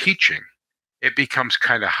like teaching, it becomes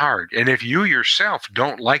kind of hard. And if you yourself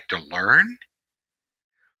don't like to learn,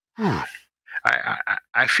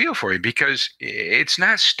 I feel for you, because it's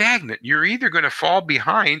not stagnant. You're either going to fall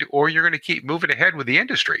behind or you're going to keep moving ahead with the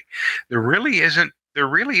industry. There really isn't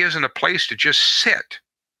a place to just sit.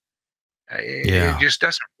 It just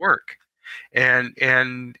doesn't work. And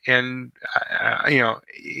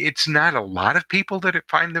it's not a lot of people that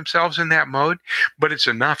find themselves in that mode, but it's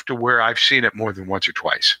enough to where I've seen it more than once or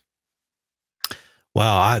twice.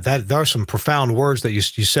 Wow, there are some profound words that you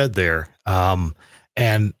said there.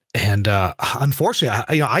 And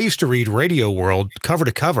unfortunately, I used to read Radio World cover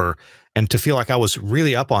to cover, and to feel like I was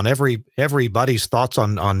really up on everybody's thoughts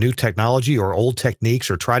on new technology or old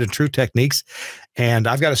techniques or tried and true techniques. And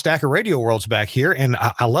I've got a stack of Radio Worlds back here, and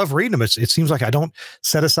I love reading them. It seems like I don't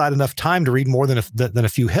set aside enough time to read more than a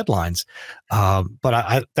few headlines.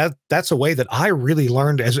 But that's a way that I really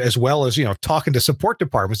learned, as well as talking to support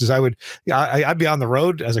departments. Is I'd be on the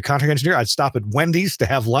road as a contract engineer. I'd stop at Wendy's to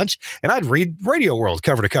have lunch, and I'd read Radio World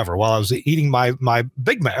cover to cover while I was eating my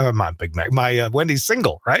Wendy's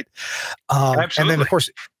single, right? Absolutely. And then, of course,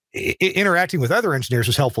 interacting with other engineers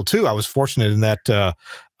was helpful too. I was fortunate in that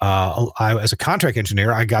as a contract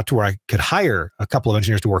engineer, I got to where I could hire a couple of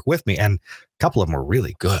engineers to work with me, and a couple of them were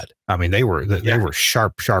really good. I mean, they were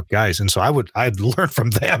sharp guys, and so I'd learn from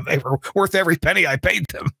them. They were worth every penny I paid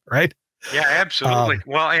them, right? Yeah, absolutely.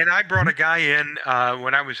 Well, and I brought a guy in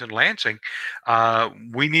when I was in Lansing.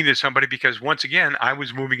 We needed somebody because, once again, I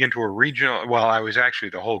was moving into a regional. Well, I was actually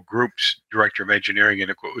the whole group's director of engineering,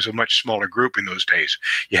 and it was a much smaller group in those days.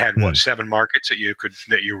 You had 7 markets that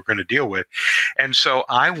you were going to deal with, and so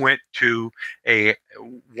I went to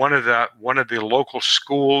one of the local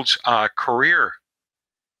schools' career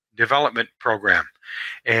development program,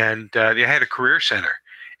 and they had a career center.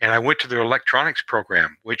 And I went to their electronics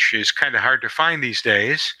program, which is kind of hard to find these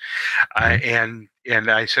days. And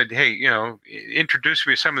I said, hey, introduce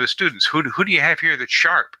me to some of the students. Who do you have here that's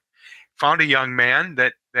sharp? Found a young man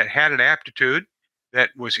that had an aptitude, that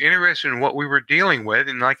was interested in what we were dealing with.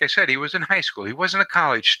 And like I said, he was in high school. He wasn't a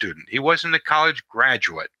college student. He wasn't a college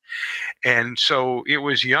graduate. And so it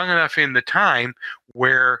was young enough in the time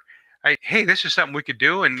where hey, this is something we could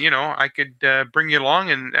do, and I could bring you along,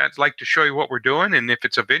 and I'd like to show you what we're doing, and if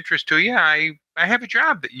it's of interest to you, I have a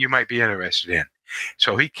job that you might be interested in.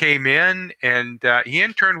 So he came in, and he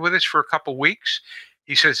interned with us for a couple weeks.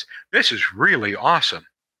 He says, this is really awesome,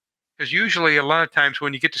 because usually a lot of times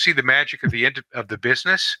when you get to see the magic of the end of the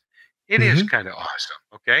business, it is kind of awesome,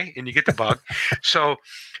 okay? And you get the bug. So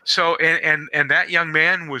that young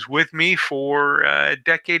man was with me for a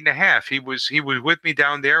decade and a half. He was with me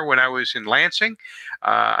down there when I was in Lansing.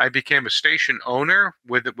 I became a station owner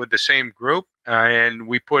with the same group, and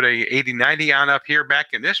we put a 8090 on up here back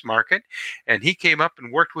in this market, and he came up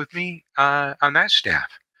and worked with me on that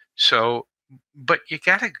staff. So, but you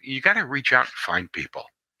gotta reach out and find people.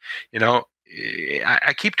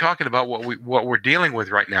 I keep talking about what we're dealing with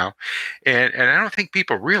right now, and I don't think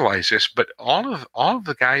people realize this, but all of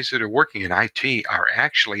the guys that are working in IT are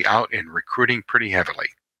actually out and recruiting pretty heavily.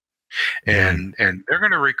 And they're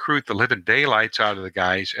going to recruit the living daylights out of the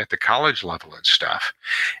guys at the college level and stuff,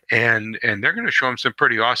 and they're going to show them some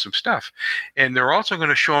pretty awesome stuff, and they're also going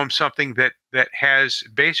to show them something that has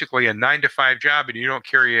basically a 9-to-5 job, and you don't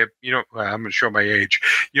carry well, I'm going to show my age.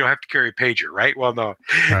 You don't have to carry a pager, right? Well, no,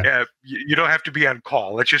 right. You don't have to be on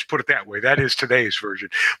call. Let's just put it that way. That is today's version,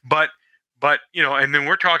 but and then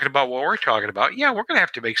we're talking about what we're talking about. Yeah, we're going to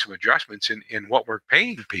have to make some adjustments in what we're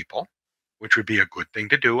paying people, which would be a good thing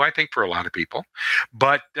to do, I think, for a lot of people.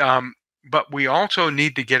 But we also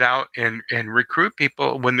need to get out and recruit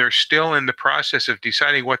people when they're still in the process of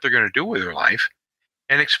deciding what they're going to do with their life,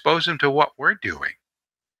 and expose them to what we're doing,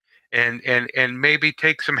 and maybe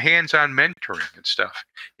take some hands-on mentoring and stuff.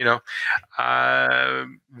 There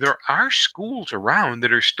are schools around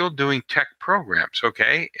that are still doing tech programs.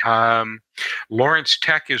 Okay, Lawrence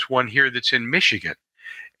Tech is one here that's in Michigan.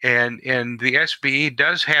 And the SBE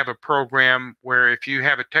does have a program where if you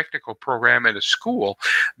have a technical program at a school,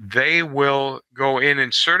 they will go in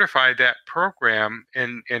and certify that program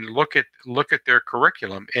and look at their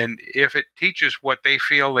curriculum. And if it teaches what they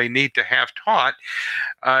feel they need to have taught,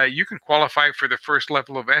 you can qualify for the first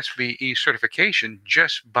level of SBE certification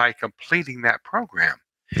just by completing that program.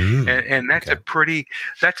 And that's a pretty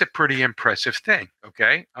impressive thing.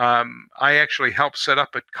 Okay. I actually helped set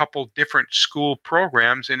up a couple different school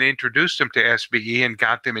programs and introduced them to SBE and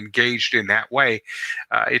got them engaged in that way.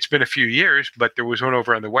 It's been a few years, but there was one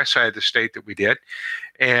over on the west side of the state that we did.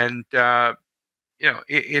 And,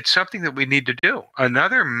 it's something that we need to do.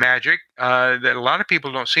 Another magic that a lot of people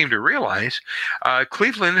don't seem to realize,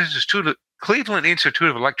 Cleveland Institute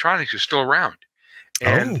of Electronics is still around.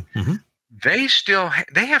 And they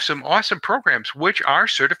have some awesome programs which are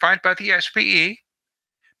certified by the SBE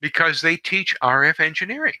because they teach RF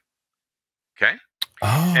engineering. Okay.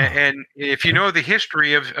 Oh, And if you know the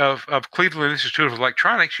history of Cleveland Institute of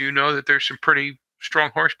Electronics, you know that there's some pretty strong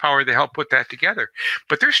horsepower to help put that together.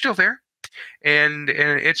 But they're still there, and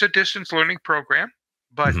it's a distance learning program.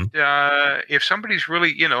 But hmm. if somebody's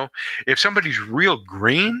really, if somebody's real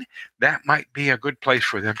green, that might be a good place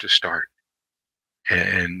for them to start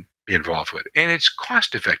and be involved with. And it's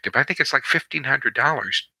cost effective. I think it's like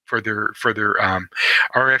 $1,500 for their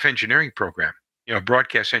RF engineering program.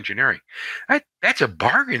 Broadcast engineering. That's a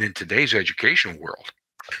bargain in today's educational world.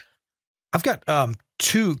 I've got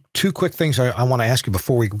two quick things I want to ask you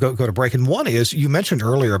before we go to break. And one is, you mentioned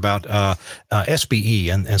earlier about SBE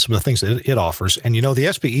and some of the things that it offers. And, the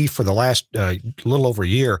SBE for the last little over a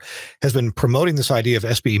year has been promoting this idea of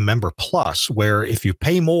SBE MemberPlus, where if you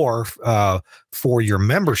pay more for your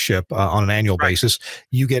membership on an annual basis,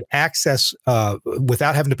 you get access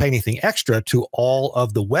without having to pay anything extra to all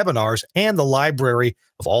of the webinars and the library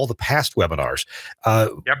of all the past webinars.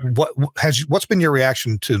 What's been your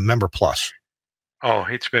reaction to MemberPlus? Oh,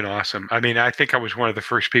 it's been awesome. I mean, I think I was one of the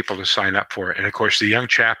first people to sign up for it. And of course, the young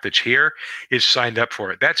chap that's here is signed up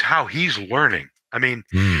for it. That's how he's learning. I mean,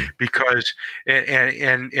 because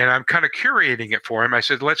and I'm kind of curating it for him. I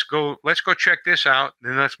said, let's go check this out.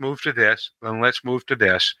 Then let's move to this. Then let's move to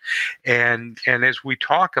this. And as we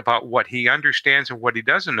talk about what he understands and what he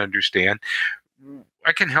doesn't understand,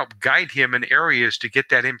 I can help guide him in areas to get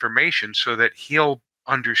that information so that he'll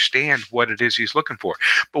understand what it is he's looking for.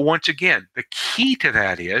 But once again, the key to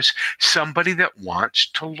that is somebody that wants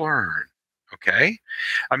to learn. Okay.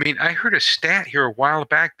 I mean, I heard a stat here a while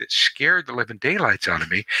back that scared the living daylights out of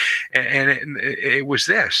me. And it was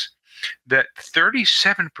this, that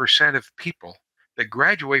 37% of people that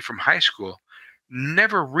graduate from high school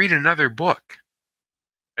never read another book.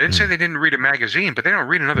 I didn't say they didn't read a magazine, but they don't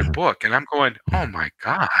read another book. And I'm going, oh my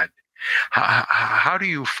God, how do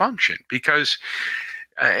you function? Because,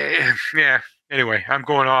 anyway, I'm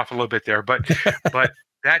going off a little bit there, but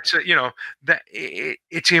that's,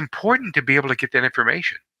 it's important to be able to get that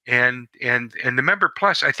information. And the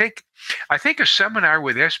MemberPlus, I think a seminar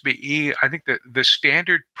with SBE, I think the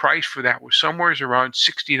standard price for that was somewhere around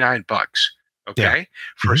 $69. Okay,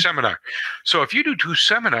 for a seminar. So if you do 2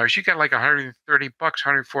 seminars, you got like $130,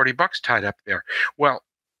 $140 tied up there. Well,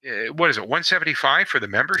 what is it? $175 for the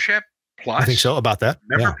membership plus? I think so, about that.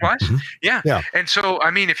 MemberPlus. Yeah. Yeah. And so,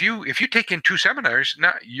 I mean, if you take in 2 seminars,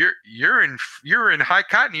 now you're in high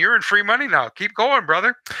cotton. You're in free money now. Keep going,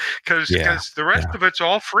 brother, because the rest of it's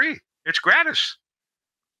all free. It's gratis.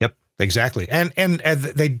 Exactly. And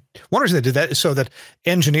they, one reason they did that is so that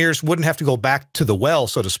engineers wouldn't have to go back to the well,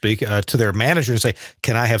 so to speak, to their manager and say,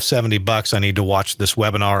 can I have $70? I need to watch this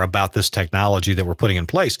webinar about this technology that we're putting in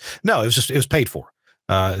place. No, it was paid for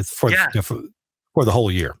the whole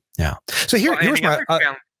year. Yeah. So here's my, Go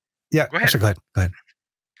ahead. Go ahead.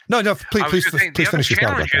 No, please finish your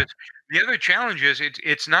thought. The other challenge is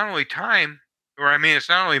it's not only time, it's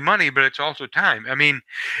not only money, but it's also time. I mean,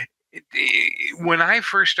 when I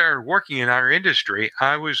first started working in our industry,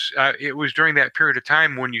 it was during that period of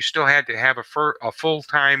time when you still had to have a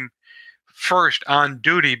full-time first on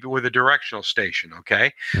duty with a directional station.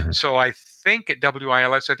 Okay. So I think at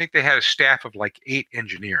WILS, I think they had a staff of like 8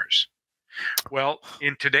 engineers. Well,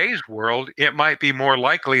 in today's world, it might be more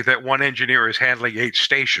likely that one engineer is handling 8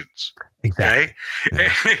 stations. Exactly.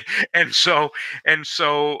 Okay. And so,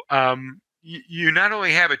 you not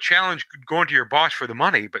only have a challenge going to your boss for the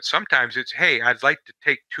money, but sometimes it's, hey, I'd like to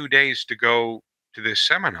take 2 days to go to this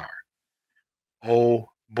seminar. Oh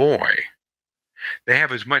boy, they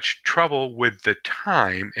have as much trouble with the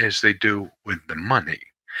time as they do with the money.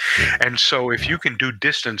 And so if you can do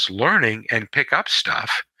distance learning and pick up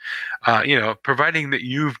stuff, providing that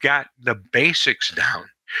you've got the basics down,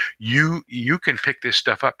 you can pick this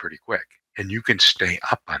stuff up pretty quick and you can stay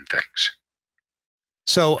up on things.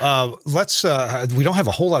 So let's, we don't have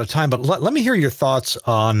a whole lot of time, but let me hear your thoughts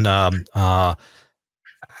on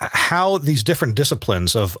how these different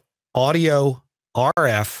disciplines of audio,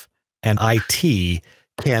 RF, and IT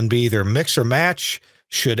can be either mix or match.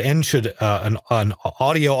 Should an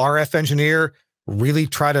audio RF engineer really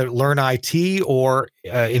try to learn IT, or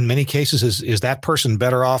in many cases, is that person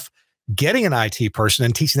better off getting an IT person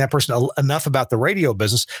and teaching that person enough about the radio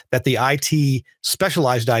business that the IT,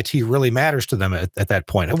 specialized IT, really matters to them at that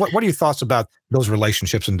point? And what are your thoughts about those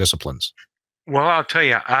relationships and disciplines? Well, I'll tell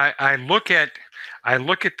you, I look at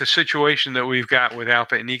the situation that we've got with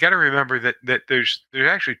Alpha, and you got to remember that there's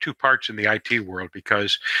actually 2 parts in the IT world,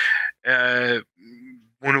 because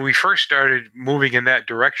when we first started moving in that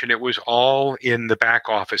direction, it was all in the back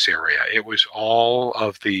office area. It was all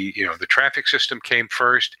of the, the traffic system came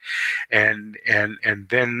first, and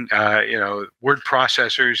then word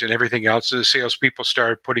processors and everything else. The salespeople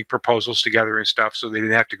started putting proposals together and stuff, so they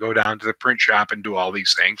didn't have to go down to the print shop and do all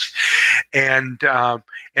these things. And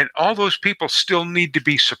all those people still need to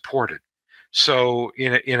be supported. So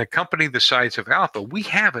in a company the size of Alpha, we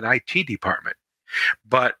have an IT department,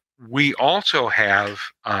 but we also have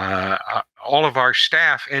all of our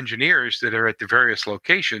staff engineers that are at the various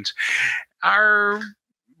locations are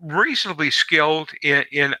reasonably skilled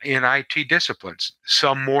in IT disciplines,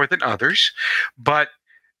 some more than others, but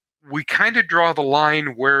we kind of draw the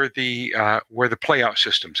line where the playout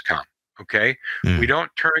systems come. Okay, we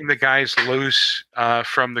don't turn the guys loose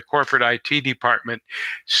from the corporate IT department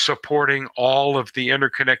supporting all of the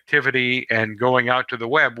interconnectivity and going out to the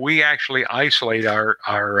web. We actually isolate our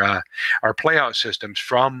playout systems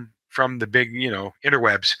from the big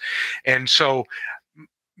interwebs, and so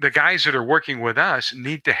the guys that are working with us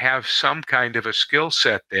need to have some kind of a skill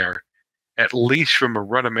set there, at least from a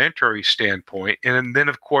rudimentary standpoint. And then,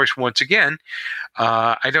 of course, once again,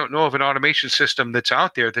 I don't know of an automation system that's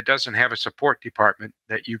out there that doesn't have a support department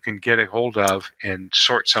that you can get a hold of and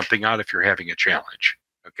sort something out if you're having a challenge.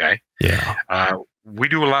 Okay. Yeah. We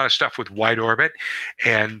do a lot of stuff with Wide Orbit,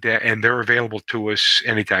 and they're available to us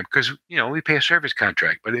anytime because we pay a service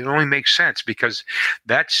contract, but it only makes sense because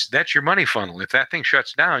that's your money funnel. If that thing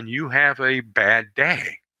shuts down, you have a bad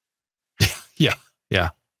day. Yeah. Yeah.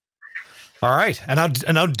 All right. And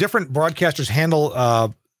how different broadcasters handle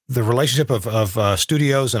the relationship of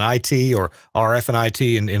studios and IT, or RF and IT,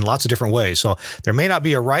 in lots of different ways. So there may not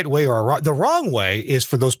be a right way or the wrong way is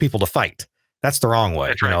for those people to fight. That's the wrong way.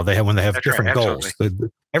 That's right. When they have That's different right. goals.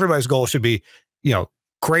 Everybody's goal should be,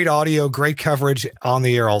 great audio, great coverage on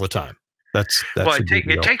the air all the time. Well,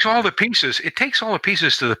 it takes all the pieces. It takes all the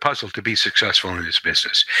pieces to the puzzle to be successful in this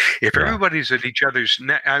business. If everybody's at each other's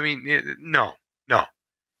no.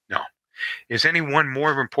 Is any one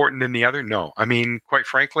more important than the other? No. I mean, quite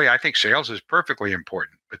frankly, I think sales is perfectly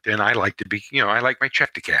important, but then I like to be, I like my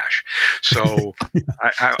check to cash. So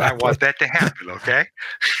I want that to happen. Okay.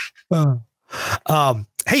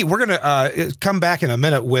 Hey, we're going to come back in a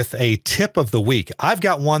minute with a tip of the week. I've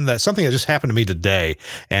got something that just happened to me today,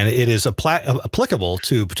 and it is applicable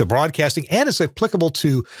to broadcasting, and it's applicable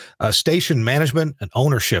to station management and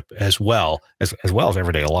ownership as well as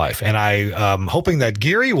everyday life. And I'm hoping that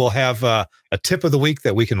Geary will have a tip of the week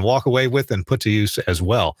that we can walk away with and put to use as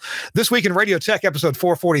well. This week in Radio Tech, episode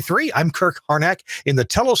 443, I'm Kirk Harnack in the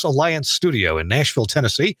Telos Alliance studio in Nashville,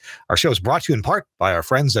 Tennessee. Our show is brought to you in part by our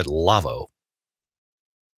friends at Lavo.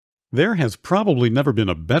 There has probably never been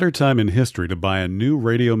a better time in history to buy a new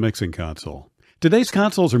radio mixing console. Today's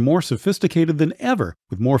consoles are more sophisticated than ever,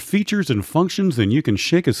 with more features and functions than you can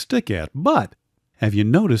shake a stick at. But have you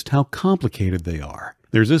noticed how complicated they are?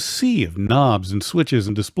 There's a sea of knobs and switches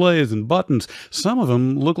and displays and buttons. Some of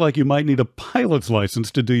them look like you might need a pilot's license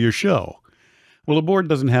to do your show. Well, a board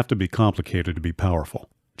doesn't have to be complicated to be powerful.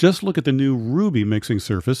 Just look at the new Ruby mixing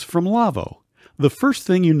surface from Lavo. The first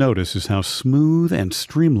thing you notice is how smooth and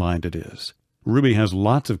streamlined it is. Ruby has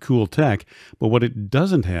lots of cool tech, but what it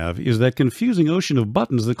doesn't have is that confusing ocean of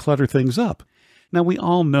buttons that clutter things up. Now, we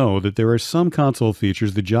all know that there are some console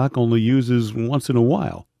features the jock only uses once in a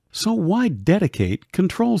while, so why dedicate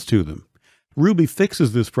controls to them? Ruby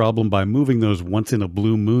fixes this problem by moving those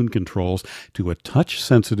once-in-a-blue-moon controls to a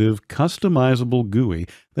touch-sensitive, customizable GUI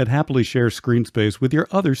that happily shares screen space with your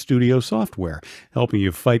other studio software, helping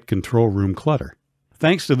you fight control room clutter.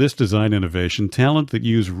 Thanks to this design innovation, talent that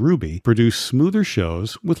use Ruby produce smoother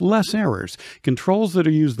shows with less errors. Controls that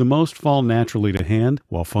are used the most fall naturally to hand,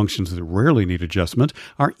 while functions that rarely need adjustment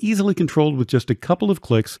are easily controlled with just a couple of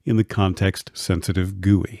clicks in the context-sensitive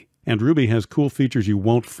GUI. And Ruby has cool features you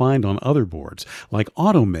won't find on other boards, like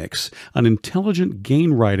Auto Mix, an intelligent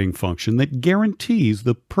gain writing function that guarantees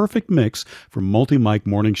the perfect mix for multi-mic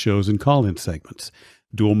morning shows and call-in segments.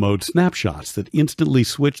 Dual mode snapshots that instantly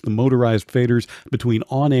switch the motorized faders between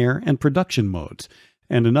on-air and production modes.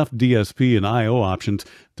 And enough DSP and I/O options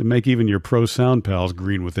to make even your pro sound pals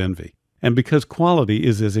green with envy. And because quality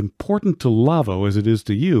is as important to Lavo as it is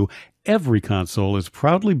to you, every console is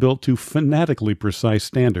proudly built to fanatically precise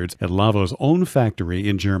standards at Lavo's own factory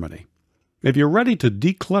in Germany. If you're ready to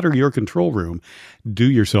declutter your control room, do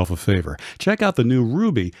yourself a favor. Check out the new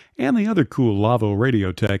Ruby and the other cool Lavo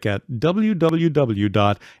radio tech at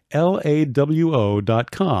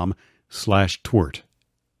www.lawo.com/TWiRT.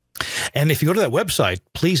 And if you go to that website,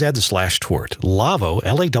 please add the /TWiRT. Lavo,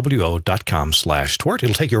 LAWO.com/TWiRT.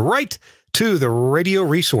 It'll take you right to the radio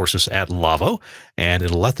resources at Lavo, and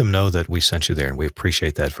it'll let them know that we sent you there, and we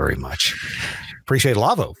appreciate that very much. Appreciate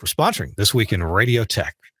Lavo for sponsoring This Week in Radio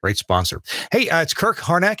Tech. Great sponsor. Hey, it's Kirk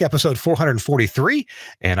Harnack, episode 443,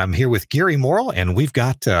 and I'm here with Geary Morrill, and we've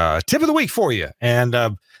got tip of the week for you. And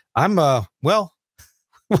we'll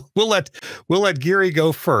let Geary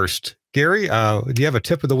go first. Geary, do you have a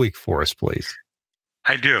tip of the week for us, please?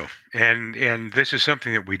 I do. And this is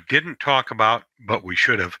something that we didn't talk about, but we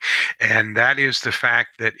should have. And that is the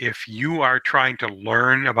fact that if you are trying to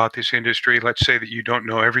learn about this industry, let's say that you don't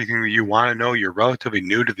know everything that you want to know, you're relatively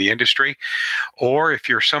new to the industry, or if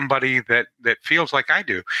you're somebody that feels like I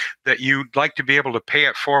do, that you'd like to be able to pay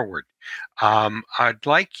it forward, I'd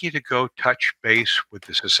like you to go touch base with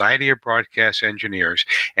the Society of Broadcast Engineers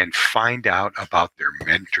and find out about their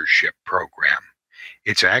mentorship program.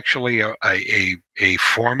 It's actually a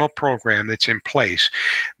formal program that's in place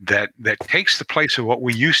that takes the place of what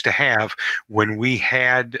we used to have when we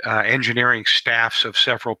had engineering staffs of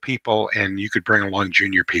several people and you could bring along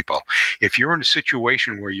junior people. If you're in a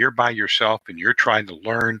situation where you're by yourself and you're trying to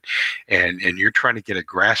learn and you're trying to get a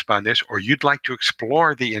grasp on this, or you'd like to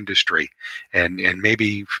explore the industry and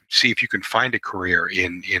maybe see if you can find a career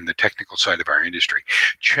in the technical side of our industry,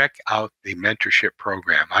 check out the mentorship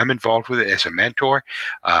program. I'm involved with it as a mentor.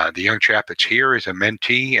 The young chap that's here is a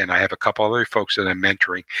mentee, and I have a couple other folks that I'm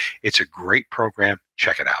mentoring. It's a great program.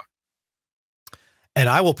 Check it out. And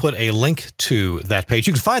I will put a link to that page.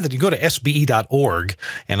 You can find that. You go to SBE.org,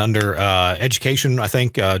 and under education, I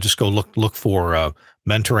think, just go look for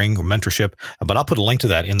mentoring or mentorship. But I'll put a link to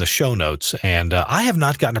that in the show notes. And I have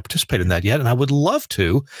not gotten to participate in that yet, and I would love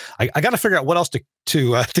to. I got to figure out what else to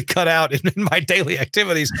cut out in my daily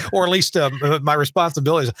activities, or at least my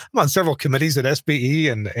responsibilities. I'm on several committees at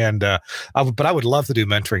SBE, but I would love to do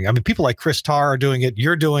mentoring. I mean, people like Chris Tarr are doing it.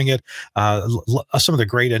 You're doing it. Some of the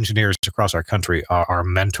great engineers across our country are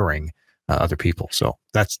mentoring other people. So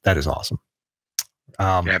that is awesome.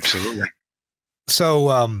 Absolutely.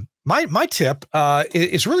 So my tip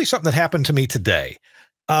is really something that happened to me today.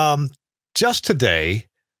 Just today.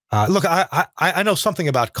 Look, I know something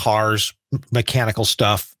about cars, mechanical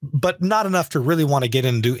stuff, but not enough to really want to get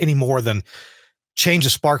in and do any more than change a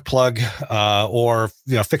spark plug or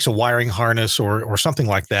fix a wiring harness or something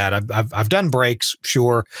like that. I've done brakes,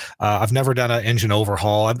 sure. I've never done an engine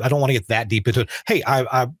overhaul. I don't want to get that deep into it. Hey,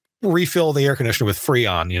 I refill the air conditioner with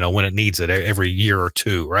Freon, when it needs it every year or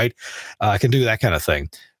two, right? I can do that kind of thing.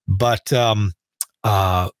 But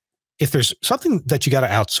if there's something that you got to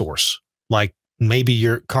outsource, like maybe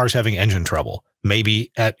your car's having engine trouble,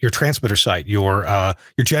 maybe at your transmitter site, your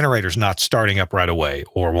generator's not starting up right away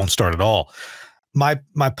or won't start at all. My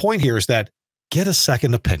point here is that get a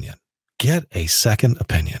second opinion. Get a second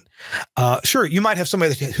opinion. Sure, you might have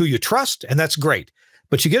somebody who you trust, and that's great.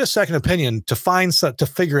 But you get a second opinion to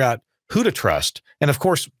figure out who to trust, and of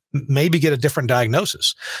course, maybe get a different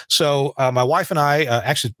diagnosis. So my wife and I,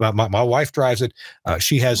 actually, my wife drives it.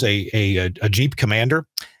 She has a Jeep Commander,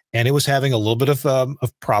 and it was having a little bit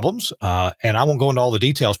of problems. And I won't go into all the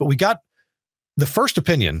details, but we got the first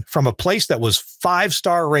opinion from a place that was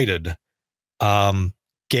 5-star rated.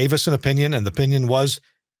 Gave us an opinion, and the opinion was,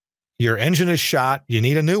 your engine is shot. You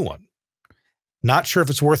need a new one. Not sure if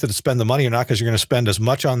it's worth it to spend the money or not, because you're going to spend as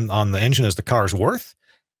much on the engine as the car's worth.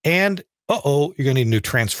 And you're going to need a new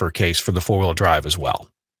transfer case for the 4-wheel drive as well.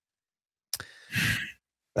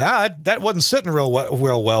 That wasn't sitting real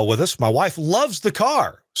well with us. My wife loves the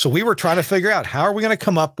car. So we were trying to figure out, how are we going to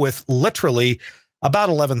come up with literally about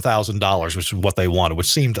 $11,000, which is what they wanted, which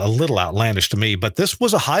seemed a little outlandish to me. But this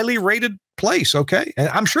was a highly rated place, okay? And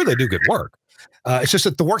I'm sure they do good work. It's just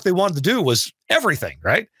that the work they wanted to do was everything,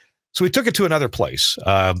 right? So we took it to another place,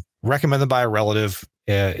 recommended by a relative.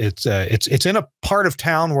 It's in a part of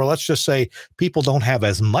town where, let's just say, people don't have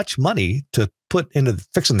as much money to put into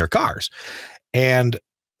fixing their cars. And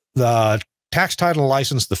the tax, title,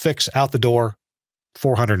 license, the fix out the door,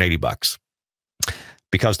 $480,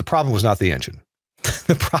 because the problem was not the engine.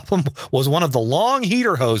 The problem was one of the long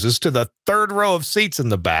heater hoses to the third row of seats in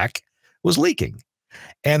the back was leaking.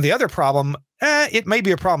 And the other problem, it may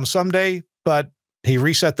be a problem someday, but he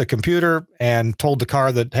reset the computer and told the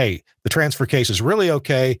car that, hey, the transfer case is really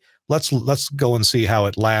okay. Let's go and see how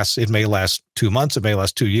it lasts. It may last 2 months. It may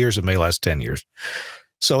last 2 years. It may last 10 years.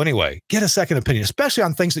 So anyway, get a second opinion, especially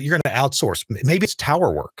on things that you're going to outsource. Maybe it's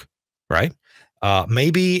tower work, right?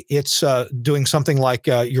 Maybe it's doing something like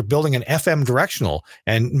you're building an FM directional,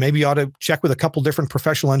 and maybe you ought to check with a couple different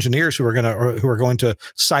professional engineers who are going to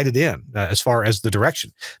sight it in as far as the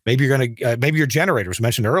direction. Maybe you're going to maybe your generator, was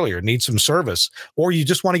mentioned earlier, needs some service, or you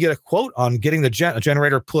just want to get a quote on getting the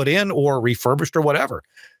generator put in or refurbished or whatever.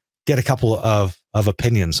 get a couple of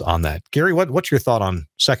opinions on that. Gary, what's your thought on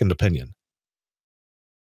second opinion?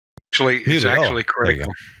 Actually, it's actually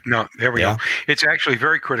critical. No, there we go. It's actually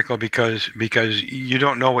very critical because you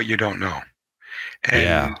don't know what you don't know.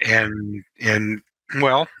 And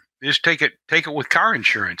well, just take it with car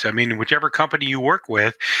insurance. I mean, whichever company you work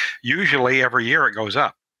with, usually every year it goes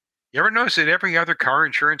up. You ever notice that every other car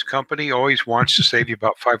insurance company always wants to save you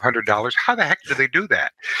about $500? How the heck do they do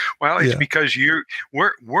that? Well, it's because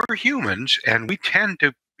we're humans, and we tend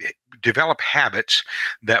to develop habits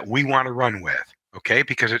that we want to run with. Okay,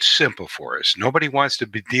 because it's simple for us. Nobody wants to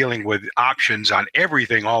be dealing with options on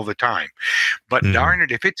everything all the time. But darn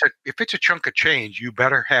it, if it's a chunk of change, you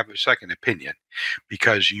better have a second opinion,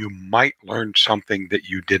 because you might learn something that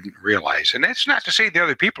you didn't realize. And that's not to say the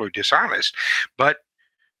other people are dishonest, but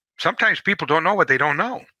sometimes people don't know what they don't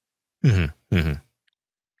know.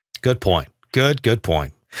 Good point. Good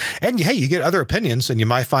point. And hey, you get other opinions, and you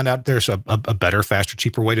might find out there's a better, faster,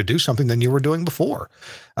 cheaper way to do something than you were doing before.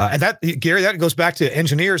 And that, Gary, that goes back to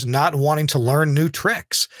engineers not wanting to learn new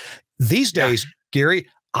tricks. These days, Gary,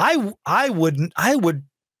 I would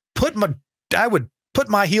put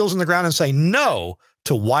my heels in the ground and say no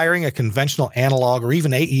to wiring a conventional analog or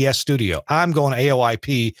even AES studio. I'm going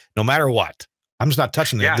AOIP no matter what. I'm just not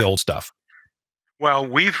touching the old stuff. Well,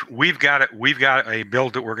 we've got a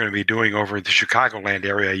build that we're going to be doing over the Chicagoland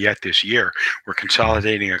area yet this year. We're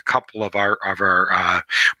consolidating a couple of our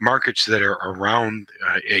markets that are around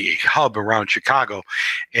a hub around Chicago,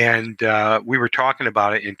 and we were talking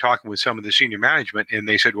about it and talking with some of the senior management, and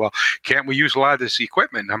they said, "Well, can't we use a lot of this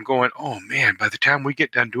equipment?" And I'm going, "Oh man, by the time we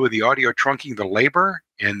get done doing the audio trunking, the labor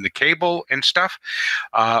and the cable and stuff,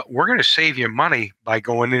 we're going to save you money by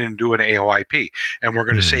going in and doing AOIP, and we're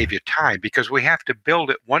going to save you time, because we have to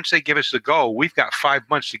build it. Once they give us the go, we've got 5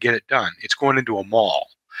 months to get it done. It's going into a mall,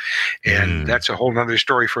 and that's a whole nother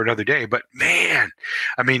story for another day. But man,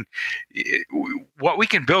 I mean, what we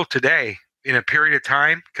can build today in a period of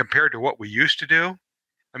time compared to what we used to do.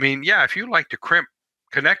 I mean, yeah, if you like to crimp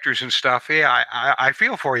connectors and stuff, yeah, I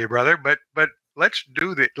feel for you, brother, but let's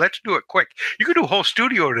do it quick. You can do a whole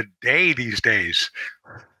studio in a day these days.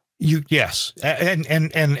 Yes, and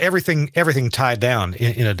everything tied down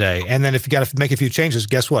in a day. And then if you got to make a few changes,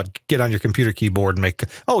 guess what? Get on your computer keyboard and make.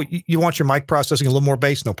 Oh, you want your mic processing a little more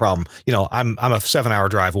bass? No problem. You know, I'm a 7-hour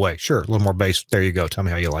drive away. Sure, a little more bass. There you go. Tell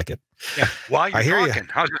me how you like it. Yeah. While you're talking,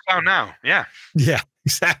 how's it sound now? Yeah. Yeah.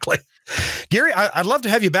 Exactly. Gary, I'd love to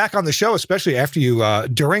have you back on the show, especially after you,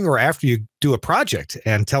 during or after you do a project,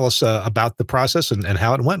 and tell us about the process and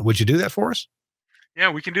how it went. Would you do that for us? Yeah,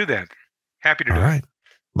 we can do that. Happy to do it. All right.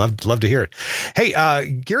 Love to hear it.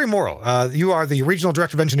 Hey, Geary Morrill, you are the Regional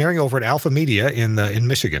Director of Engineering over at Alpha Media in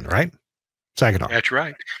Michigan, right? Saginaw. That's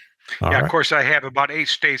right. All right. Of course, I have about 8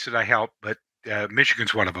 states that I help, but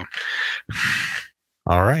Michigan's one of them.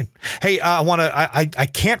 All right. Hey, I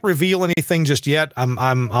can't reveal anything just yet. I'm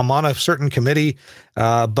on a certain committee,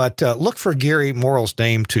 but look for Geary Morrill's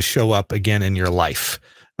name to show up again in your life.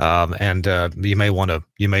 And you may want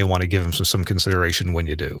to give him some consideration when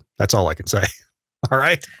you do. That's all I can say. All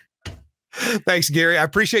right. Thanks, Gary. I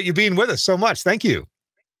appreciate you being with us so much. Thank you.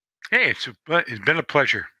 Hey, it's been a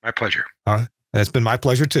pleasure. My pleasure. All right. It's been my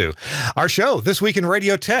pleasure, too. Our show, This Week in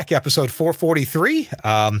Radio Tech, episode 443,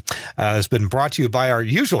 has been brought to you by our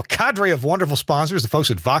usual cadre of wonderful sponsors, the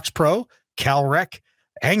folks at VoxPro, CalRec,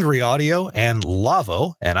 Angry Audio, and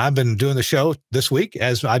Lavo. And I've been doing the show this week,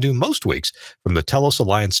 as I do most weeks, from the Telos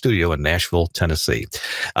Alliance studio in Nashville, Tennessee.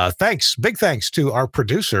 Big thanks to our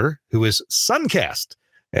producer, who is Suncast,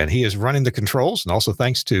 and he is running the controls. And also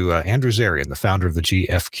thanks to Andrew Zarian, the founder of the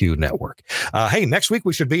GFQ network. Hey, next week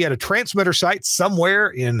we should be at a transmitter site somewhere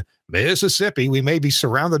in Mississippi. We may be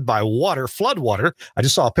surrounded by water, floodwater. I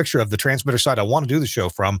just saw a picture of the transmitter site I want to do the show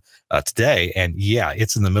from today. And yeah,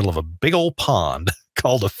 it's in the middle of a big old pond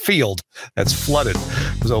called a field that's flooded.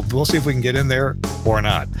 So we'll see if we can get in there or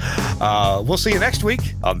not. We'll see you next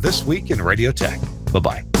week on This Week in Radio Tech.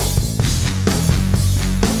 Bye-bye.